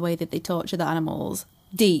meat and the way that they torture the animals.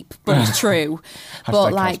 Deep, but it's true.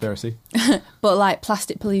 Hashtag conspiracy. But like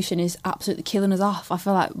plastic pollution is absolutely killing us off. I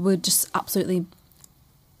feel like we're just absolutely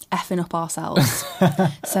effing up ourselves.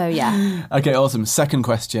 So yeah. Okay, awesome. Second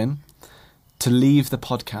question. To leave the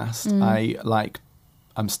podcast,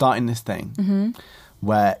 I'm starting this thing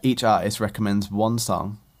where each artist recommends one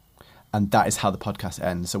song, and that is how the podcast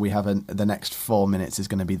ends. So we have the next 4 minutes is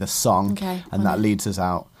going to be the song, Okay, and that leads us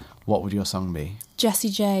out. What would your song be?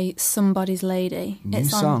 Jessie J, Somebody's Lady. New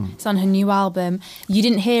song. It's on her new album. You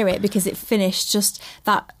didn't hear it because it finished just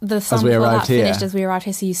that. The song we before arrived that here. finished as we arrived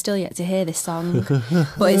here, so you still yet to hear this song.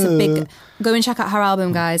 But it's a big. Go and check out her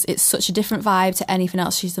album, guys. It's such a different vibe to anything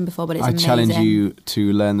else she's done before, but it's amazing. I challenge you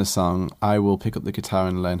to learn the song. I will pick up the guitar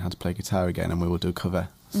and learn how to play guitar again, and we will do a cover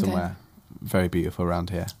somewhere very beautiful around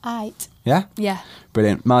here. Aight. Yeah? Yeah.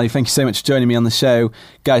 Brilliant. Marley, thank you so much for joining me on the show.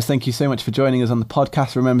 Guys, thank you so much for joining us on the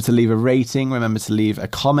podcast. Remember to leave a rating. Remember to leave a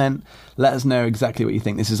comment. Let us know exactly what you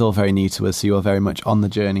think. This is all very new to us, so you're very much on the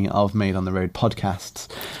journey of Made on the Road podcasts.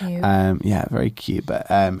 Cute. Yeah, very cute. But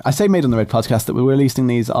I say Made on the Road podcast, that we're releasing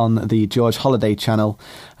these on the George Holiday channel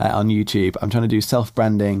on YouTube. I'm trying to do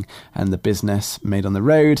self-branding and the business Made on the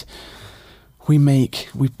Road. We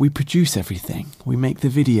produce everything. We make the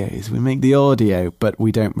videos, we make the audio, but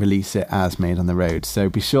we don't release it as Made on the Road. So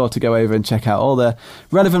be sure to go over and check out all the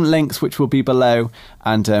relevant links, which will be below.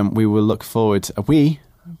 And we will look forward. You're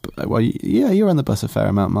on the bus a fair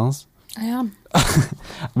amount, Miles. I am.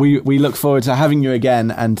 We look forward to having you again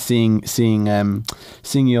and seeing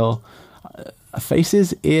your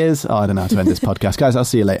faces, ears. Oh, I don't know how to end this podcast, guys. I'll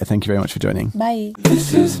see you later. Thank you very much for joining. Bye.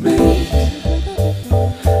 This is me.